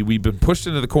 Christianity, we've been pushed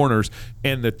into the corners,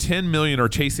 and the 10 million are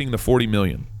chasing the 40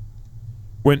 million.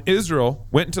 When Israel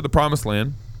went into the promised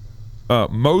land,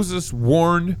 Moses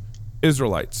warned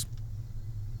Israelites,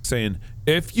 saying,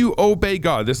 if you obey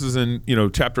God, this is in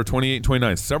chapter 28 and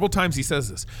 29, several times he says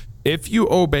this, if you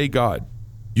obey God,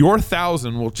 your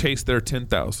 1,000 will chase their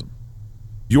 10,000.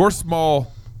 Your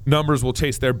small numbers will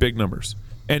chase their big numbers.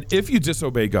 And if you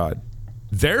disobey God,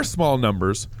 their small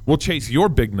numbers will chase your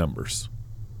big numbers.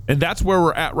 And that's where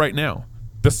we're at right now.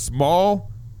 The small,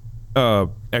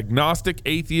 agnostic,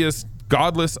 atheist,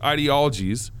 godless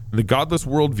ideologies, the godless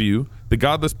worldview, the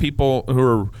godless people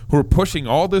who are pushing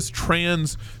all this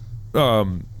trans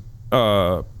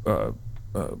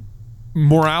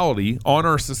morality on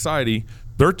our society,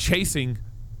 they're chasing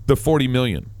the 40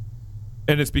 million.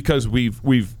 And it's because we've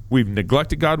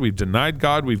neglected God, we've denied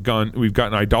God, we've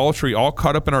gotten idolatry all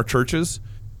caught up in our churches,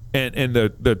 and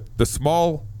the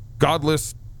small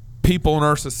godless people in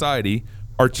our society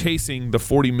are chasing the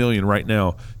 40 million right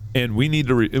now. And we need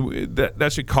to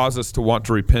that should cause us to want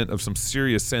to repent of some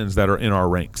serious sins that are in our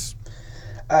ranks.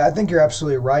 I think you're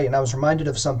absolutely right, and I was reminded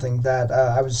of something that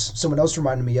someone else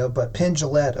reminded me of, but Penn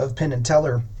Jillette of Penn and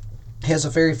Teller has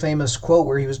a very famous quote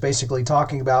where he was basically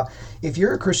talking about, if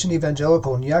you're a Christian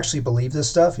evangelical and you actually believe this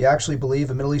stuff, you actually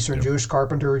believe a Middle Eastern Jewish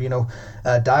carpenter,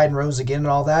 died and rose again and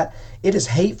all that, it is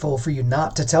hateful for you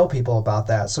not to tell people about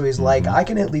that. So he's like, I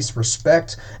can at least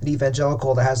respect an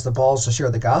evangelical that has the balls to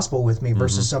share the gospel with me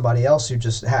versus somebody else who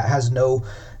just has no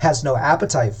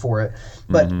appetite for it.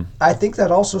 But I think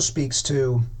that also speaks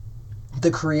to the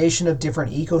creation of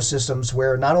different ecosystems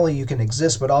where not only you can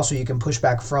exist, but also you can push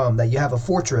back from, that you have a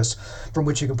fortress from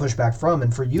which you can push back from.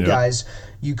 And for you guys,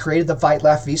 you created the Fight,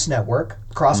 Laugh, Feast network.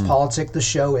 Cross Politic, the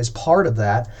show, is part of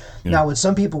that. Now, what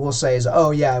some people will say is,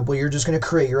 oh yeah, well, you're just going to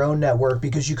create your own network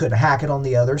because you couldn't hack it on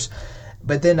the others.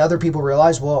 But then other people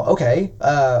realize, well, okay,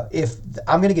 if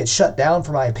I'm going to get shut down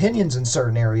for my opinions in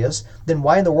certain areas, then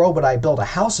why in the world would I build a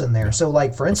house in there? So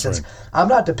like, for instance, I'm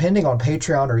not depending on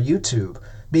Patreon or YouTube,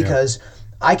 because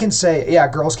I can say,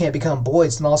 girls can't become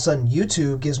boys, and all of a sudden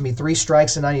YouTube gives me 3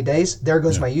 strikes in 90 days. There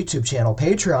goes my YouTube channel.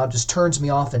 Patreon just turns me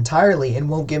off entirely and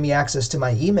won't give me access to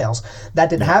my emails. That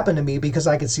didn't happen to me because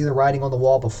I could see the writing on the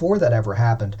wall before that ever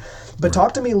happened. But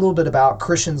talk to me a little bit about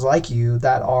Christians like you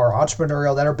that are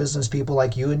entrepreneurial, that are business people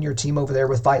like you and your team over there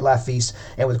with Fight, Laugh, Feast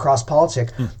and with Cross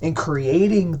Politic, in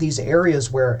creating these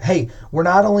areas where, hey, we're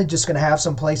not only just going to have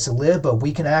some place to live, but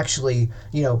we can actually,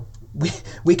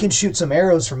 we can shoot some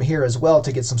arrows from here as well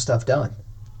to get some stuff done.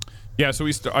 Yeah, so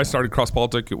I started Cross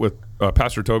Politic with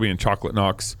Pastor Toby and Chocolate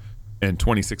Knox in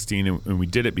 2016, and we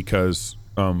did it because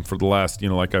for the last,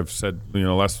 like I've said,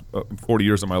 last 40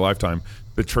 years of my lifetime,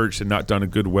 the church had not done a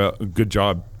good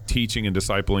job teaching and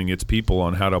discipling its people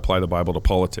on how to apply the Bible to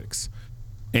politics.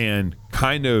 And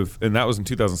that was in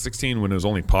 2016 when it was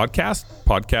only podcast.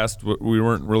 We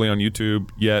weren't really on YouTube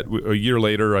yet. A year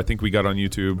later, I think we got on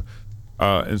YouTube.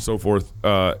 And so forth.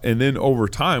 And then over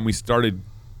time, we started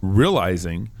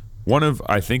realizing one of,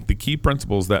 I think, the key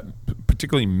principles that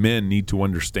particularly men need to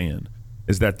understand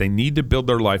is that they need to build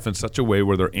their life in such a way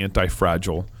where they're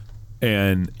anti-fragile,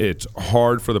 and it's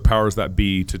hard for the powers that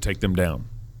be to take them down.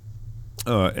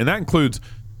 And that includes,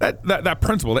 that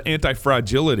principle, the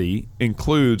anti-fragility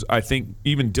includes, I think,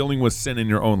 even dealing with sin in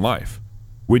your own life.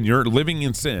 When you're living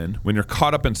in sin, when you're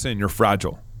caught up in sin, you're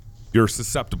fragile. You're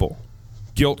susceptible.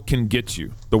 Guilt can get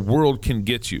you. The world can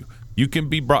get you. You can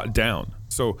be brought down.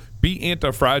 So be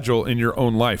anti-fragile in your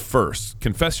own life first.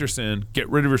 Confess your sin. Get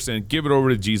rid of your sin. Give it over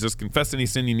to Jesus. Confess any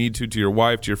sin you need to your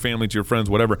wife, to your family, to your friends,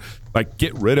 whatever. Like,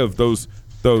 get rid of those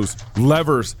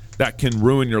levers that can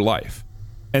ruin your life.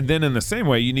 And then in the same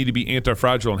way, you need to be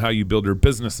anti-fragile in how you build your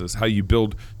businesses, how you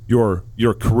build your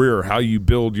career, how you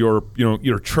build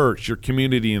your church, your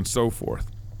community, and so forth.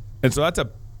 And so that's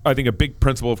I think a big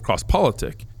principle of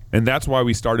cross-politic. And that's why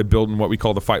we started building what we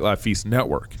call the Fight, Laugh, Feast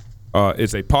Network.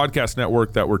 It's a podcast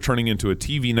network that we're turning into a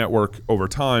TV network over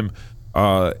time.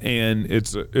 And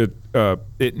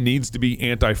it needs to be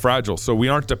anti-fragile. So we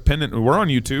aren't dependent. We're on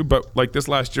YouTube, but like this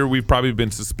last year, we've probably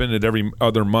been suspended every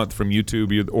other month from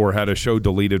YouTube or had a show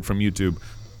deleted from YouTube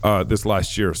this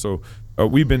last year. So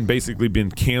we've basically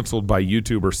been canceled by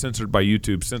YouTube or censored by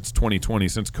YouTube since 2020,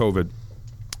 since COVID.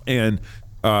 And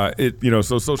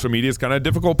so social media is kind of a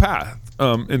difficult path.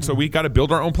 And so we got to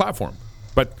build our own platform.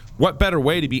 But what better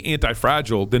way to be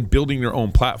anti-fragile than building your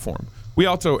own platform? We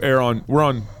also we're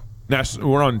on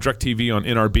DirecTV on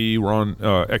NRB, we're on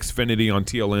Xfinity on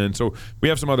TLN, so we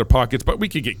have some other pockets, but we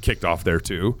could get kicked off there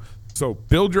too. So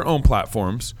build your own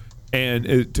platforms,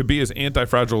 and to be as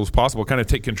anti-fragile as possible, kind of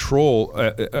take control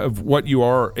of what you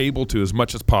are able to as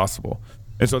much as possible.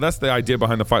 And so that's the idea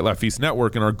behind the Fight, Laugh, Feast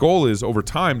Network, and our goal is over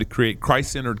time to create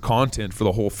Christ-centered content for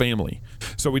the whole family.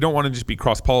 So we don't want to just be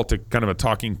cross-politic, kind of a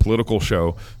talking political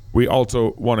show. We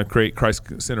also want to create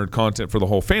Christ-centered content for the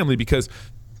whole family because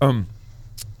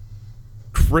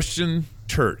Christian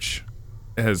church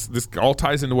this all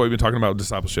ties into what we've been talking about with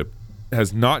discipleship,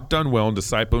 has not done well in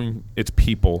discipling its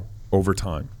people over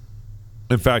time.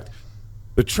 In fact,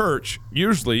 the church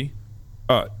usually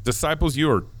disciples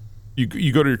you, or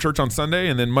you go to your church on Sunday,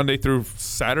 and then Monday through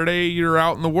Saturday you're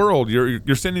out in the world.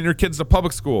 You're sending your kids to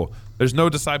public school. There's no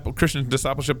Christian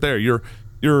discipleship there.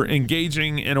 You're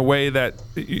engaging in a way that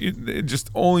it just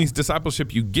only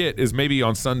discipleship you get is maybe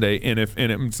on Sunday, and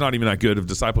it's not even that good of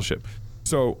discipleship.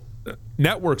 So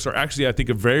networks are actually, I think,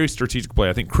 a very strategic play.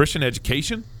 I think Christian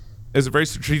education is a very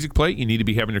strategic play. You need to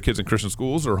be having your kids in Christian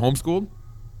schools or homeschooled.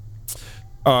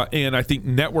 And I think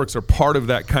networks are part of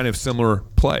that kind of similar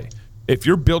play. If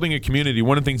you're building a community,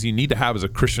 one of the things you need to have is a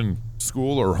Christian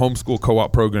school or homeschool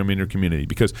co-op program in your community,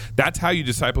 because that's how you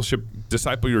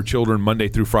disciple your children Monday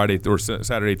through Friday or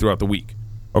Saturday throughout the week.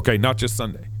 Okay, not just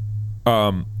Sunday.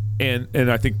 And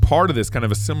I think part of this kind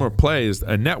of a similar play is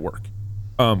a network.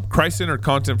 Christ-centered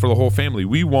content for the whole family.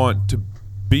 We want to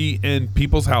be in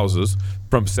people's houses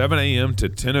from 7 a.m. to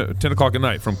 10 o'clock at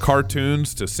night, from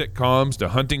cartoons to sitcoms to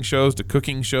hunting shows to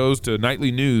cooking shows to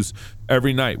nightly news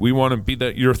every night. We want to be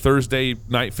your Thursday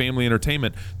night family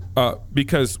entertainment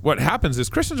because what happens is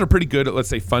Christians are pretty good at, let's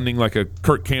say, funding like a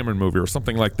Kirk Cameron movie or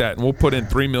something like that, and we'll put in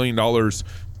 $3 million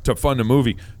to fund a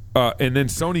movie, and then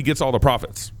Sony gets all the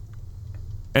profits.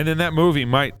 And then that movie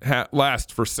might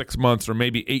last for 6 months or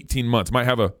maybe 18 months, might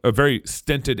have a very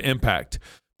stinted impact.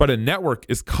 But a network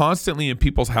is constantly in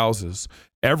people's houses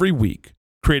every week,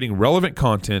 creating relevant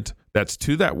content that's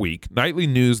to that week, nightly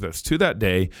news that's to that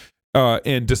day,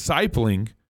 and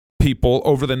discipling people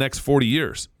over the next 40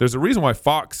 years. There's a reason why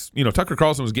Fox, Tucker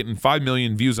Carlson was getting 5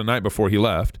 million views a night before he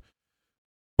left.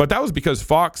 But that was because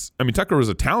Tucker was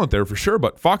a talent there for sure,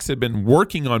 but Fox had been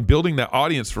working on building that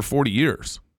audience for 40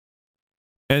 years.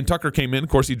 And Tucker came in. Of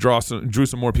course, he drew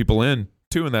some more people in,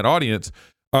 too, in that audience.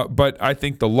 But I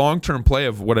think the long-term play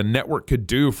of what a network could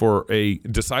do for a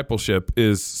discipleship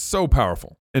is so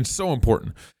powerful and so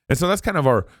important. And so that's kind of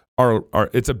our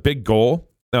it's a big goal.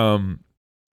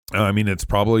 It's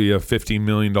probably a $15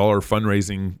 million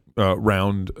fundraising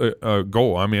round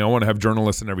goal. I want to have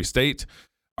journalists in every state.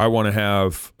 I want to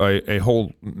have a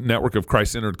whole network of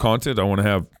Christ-centered content. I want to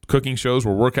have cooking shows.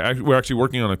 We're actually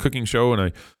working on a cooking show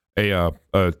and a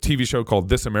TV show called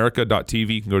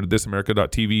thisamerica.tv. You can go to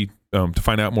thisamerica.tv to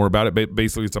find out more about it.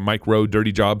 Basically, it's a Mike Rowe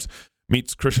Dirty Jobs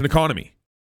meets Christian economy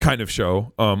kind of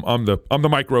show. I'm the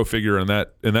Mike Rowe figure in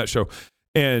that show,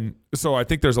 and so I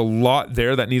think there's a lot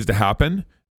there that needs to happen.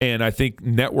 And I think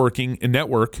networking and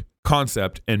network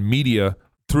concept and media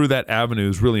through that avenue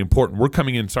is really important. We're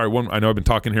coming in. I know I've been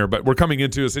talking here, but we're coming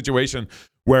into a situation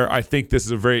where I think this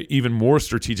is a very even more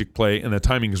strategic play, and the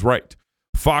timing is right.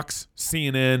 Fox,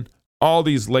 CNN, all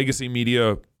these legacy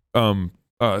media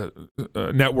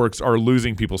networks are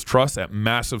losing people's trust at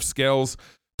massive scales.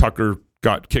 Tucker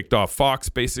got kicked off Fox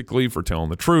basically for telling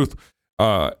the truth,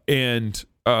 but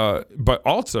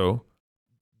also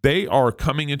they are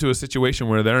coming into a situation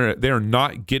where they are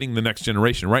not getting the next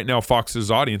generation. Right now,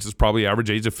 Fox's audience is probably average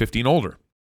age of 15 older.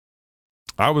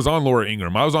 I was on Laura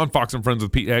Ingraham. I was on Fox and Friends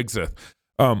with Pete Hegseth.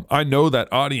 I know that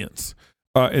audience.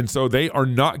 And so they are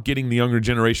not getting the younger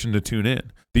generation to tune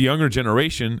in. The younger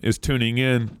generation is tuning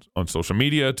in on social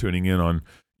media, tuning in on,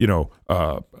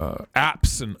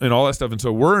 apps and all that stuff. And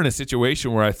so we're in a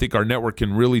situation where I think our network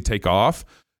can really take off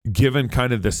given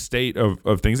kind of the state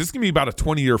of things. It's going to be about a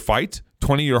 20-year fight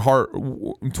 20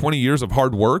 years of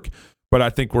hard work. But I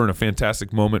think we're in a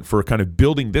fantastic moment for kind of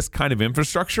building this kind of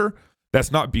infrastructure that's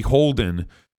not beholden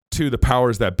to the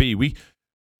powers that be.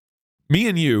 Me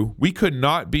and you, we could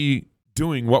not be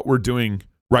doing what we're doing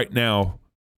right now,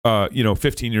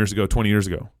 15 years ago, 20 years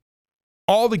ago.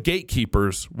 All the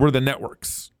gatekeepers were the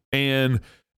networks and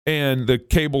the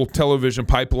cable television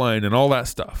pipeline and all that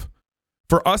stuff.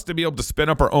 For us to be able to spin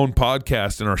up our own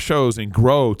podcast and our shows and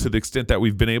grow to the extent that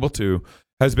we've been able to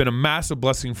has been a massive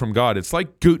blessing from God. It's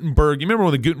like Gutenberg. You remember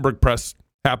when the Gutenberg press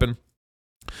happened?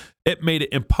 It made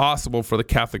it impossible for the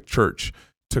Catholic Church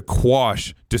to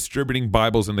quash distributing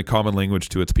Bibles in the common language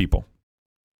to its people.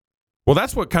 Well,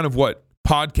 that's what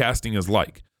podcasting is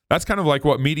like. That's kind of like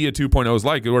what Media 2.0 is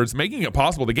like, where it's making it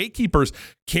possible. The gatekeepers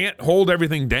can't hold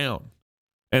everything down.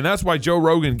 And that's why Joe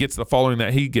Rogan gets the following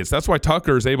that he gets. That's why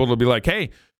Tucker is able to be like, hey,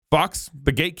 Fox,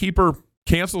 the gatekeeper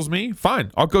cancels me.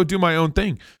 Fine, I'll go do my own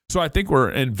thing. So I think we're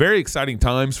in very exciting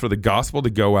times for the gospel to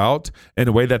go out in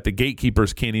a way that the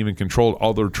gatekeepers can't even control,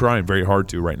 although they're trying very hard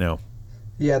to right now.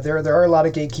 Yeah, there are a lot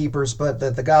of gatekeepers, but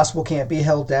the gospel can't be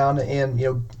held down.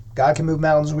 And, God can move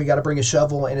mountains. We got to bring a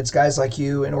shovel. And it's guys like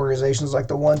you and organizations like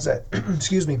the ones that,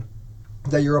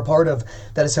 that you're a part of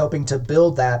that is helping to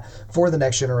build that for the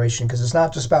next generation, because it's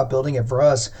not just about building it for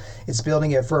us, it's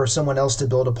building it for someone else to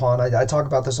build upon. I talk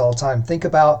about this all the time. Think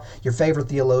about your favorite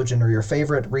theologian or your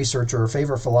favorite researcher or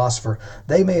favorite philosopher.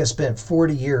 They may have spent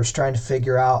 40 years trying to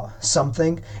figure out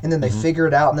something, and then they figure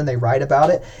it out, and then they write about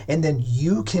it, and then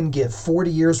you can get 40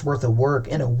 years worth of work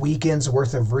in a weekend's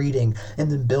worth of reading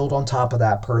and then build on top of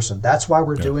that person. That's why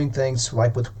we're doing things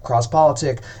like with Cross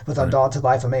Politic, with Undaunted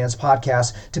Life of Man's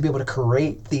podcast, to be able to create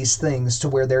these things to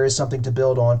where there is something to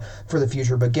build on for the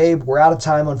future. But Gabe, we're out of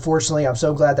time, unfortunately. I'm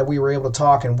so glad that we were able to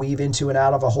talk and weave into and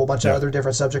out of a whole bunch of other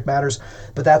different subject matters.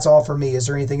 But that's all for me. Is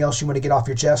there anything else you want to get off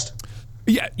your chest?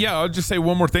 Yeah. I'll just say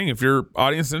one more thing. If your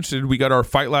audience is interested, we got our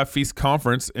Fight Laugh Feast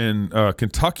conference in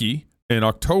Kentucky in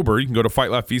October. You can go to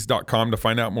fightlaughfeast.com to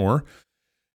find out more.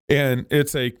 And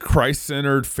it's a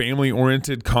Christ-centered,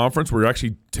 family-oriented conference. We're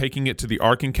actually taking it to the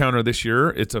Ark Encounter this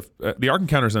year. The Ark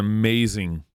Encounter is an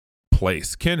amazing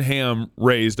place. Ken Ham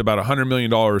raised about $100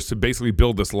 million to basically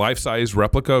build this life-size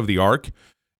replica of the Ark,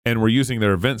 and we're using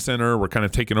their event center. We're kind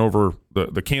of taking over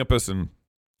the campus, and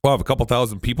we'll have a couple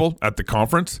thousand people at the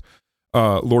conference.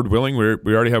 Lord willing,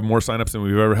 we already have more signups than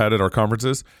we've ever had at our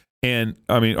conferences. And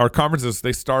I mean, our conferences,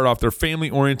 they start off, they're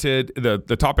family-oriented.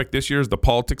 The topic this year is the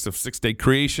politics of six-day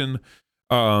creation.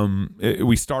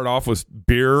 We start off with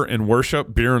beer and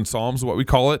worship, beer and psalms, what we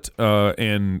call it,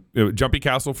 and Jumpy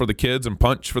Castle for the kids and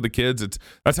punch for the kids.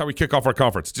 That's how we kick off our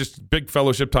conference. Just big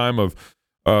fellowship time of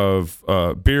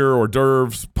beer, hors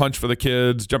d'oeuvres, punch for the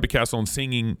kids, Jumpy Castle, and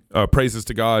singing praises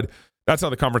to God. That's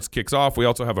how the conference kicks off. We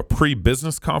also have a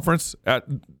pre-business conference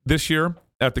this year.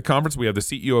 At the conference, we have the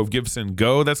CEO of Gibson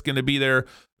Go that's going to be there,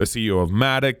 the CEO of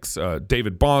Maddox,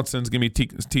 David Bonson's going to be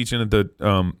teaching at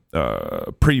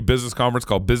the pre-business conference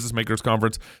called Business Makers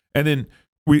Conference. And then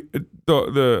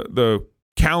the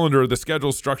calendar, the schedule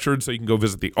is structured so you can go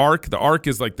visit the Ark. The Ark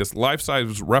is like this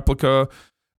life-size replica,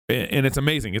 and it's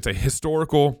amazing. It's a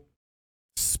historical,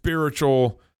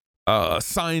 spiritual,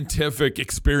 scientific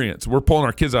experience. We're pulling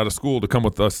our kids out of school to come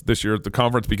with us this year at the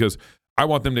conference because I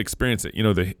want them to experience it.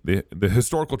 The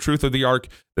historical truth of the Ark,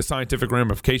 the scientific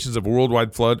ramifications of a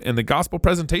worldwide flood, and the gospel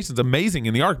presentation is amazing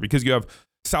in the Ark because you have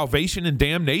salvation and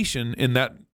damnation in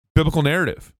that biblical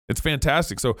narrative. It's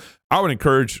fantastic. So I would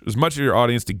encourage as much of your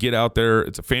audience to get out there.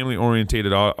 It's a family-oriented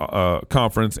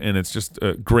conference, and it's just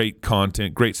great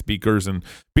content, great speakers. And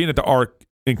being at the Ark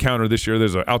Encounter this year,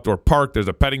 there's an outdoor park, there's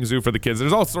a petting zoo for the kids.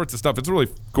 There's all sorts of stuff. It's a really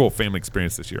cool family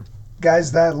experience this year.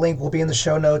 Guys, that link will be in the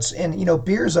show notes. And,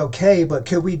 beer's okay, but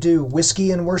could we do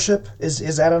whiskey and worship?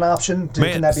 Is that an option?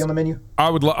 Can that be on the menu? I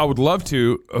would love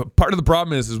to. Part of the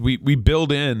problem is we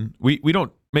build in, we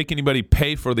don't make anybody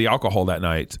pay for the alcohol that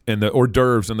night and the hors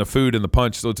d'oeuvres and the food and the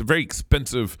punch. So it's a very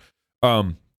expensive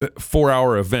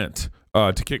 4-hour event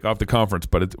to kick off the conference,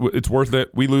 but it's worth it.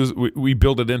 We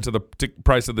build it into the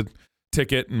price of the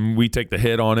ticket, and we take the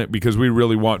hit on it because we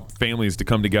really want families to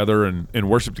come together and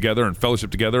worship together and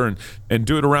fellowship together and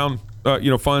do it around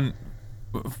fun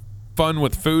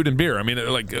with food and beer. I mean,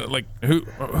 like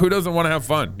who doesn't want to have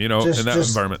fun in that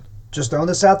environment? Just throwing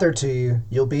this out there to you.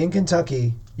 You'll be in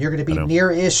Kentucky. You're going to be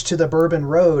near-ish to the Bourbon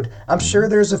Road. I'm sure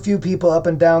there's a few people up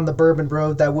and down the Bourbon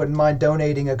Road that wouldn't mind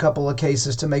donating a couple of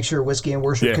cases to make sure Whiskey and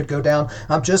Worship could go down.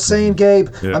 I'm just saying, Gabe.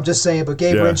 Yeah. I'm just saying. But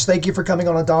Gabe Wrench, thank you for coming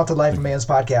on Undaunted Life of Man's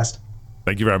podcast.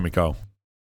 Thank you for having me, Kyle.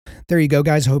 There you go,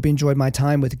 guys. I hope you enjoyed my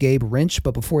time with Gabe Wrench.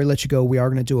 But before we let you go, we are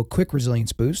going to do a quick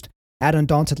resilience boost. At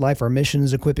Undaunted Life, our mission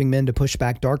is equipping men to push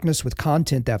back darkness with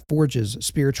content that forges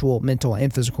spiritual, mental,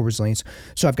 and physical resilience.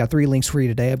 So I've got 3 links for you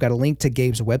today. I've got a link to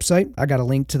Gabe's website. I got a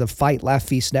link to the Fight, Laugh,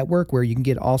 Feast Network, where you can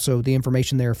get also the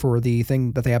information there for the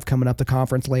thing that they have coming up, the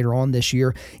conference later on this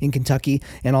year in Kentucky,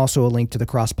 and also a link to the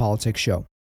Cross Politics Show.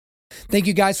 Thank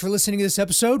you guys for listening to this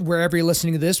episode. Wherever you're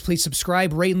listening to this, please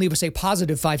subscribe, rate, and leave us a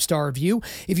positive 5-star review.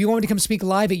 If you want me to come speak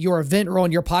live at your event or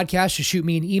on your podcast, just shoot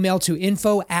me an email to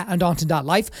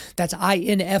info@undaunted.life. That's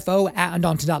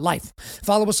info@undaunted.life.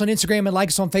 Follow us on Instagram and like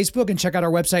us on Facebook, and check out our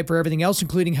website for everything else,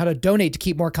 including how to donate to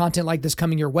keep more content like this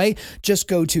coming your way. Just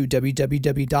go to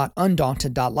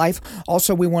www.undaunted.life.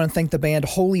 Also, we want to thank the band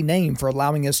Holy Name for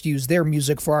allowing us to use their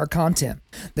music for our content.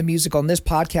 The music on this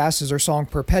podcast is their song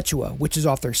Perpetua, which is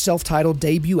off their self-titled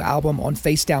debut album on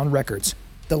Face Down Records.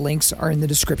 The links are in the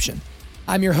description.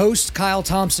 I'm your host, Kyle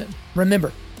Thompson.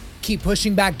 Remember, keep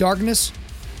pushing back darkness,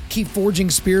 keep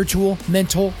forging spiritual,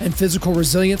 mental, and physical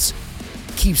resilience,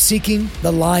 keep seeking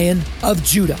the Lion of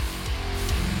Judah.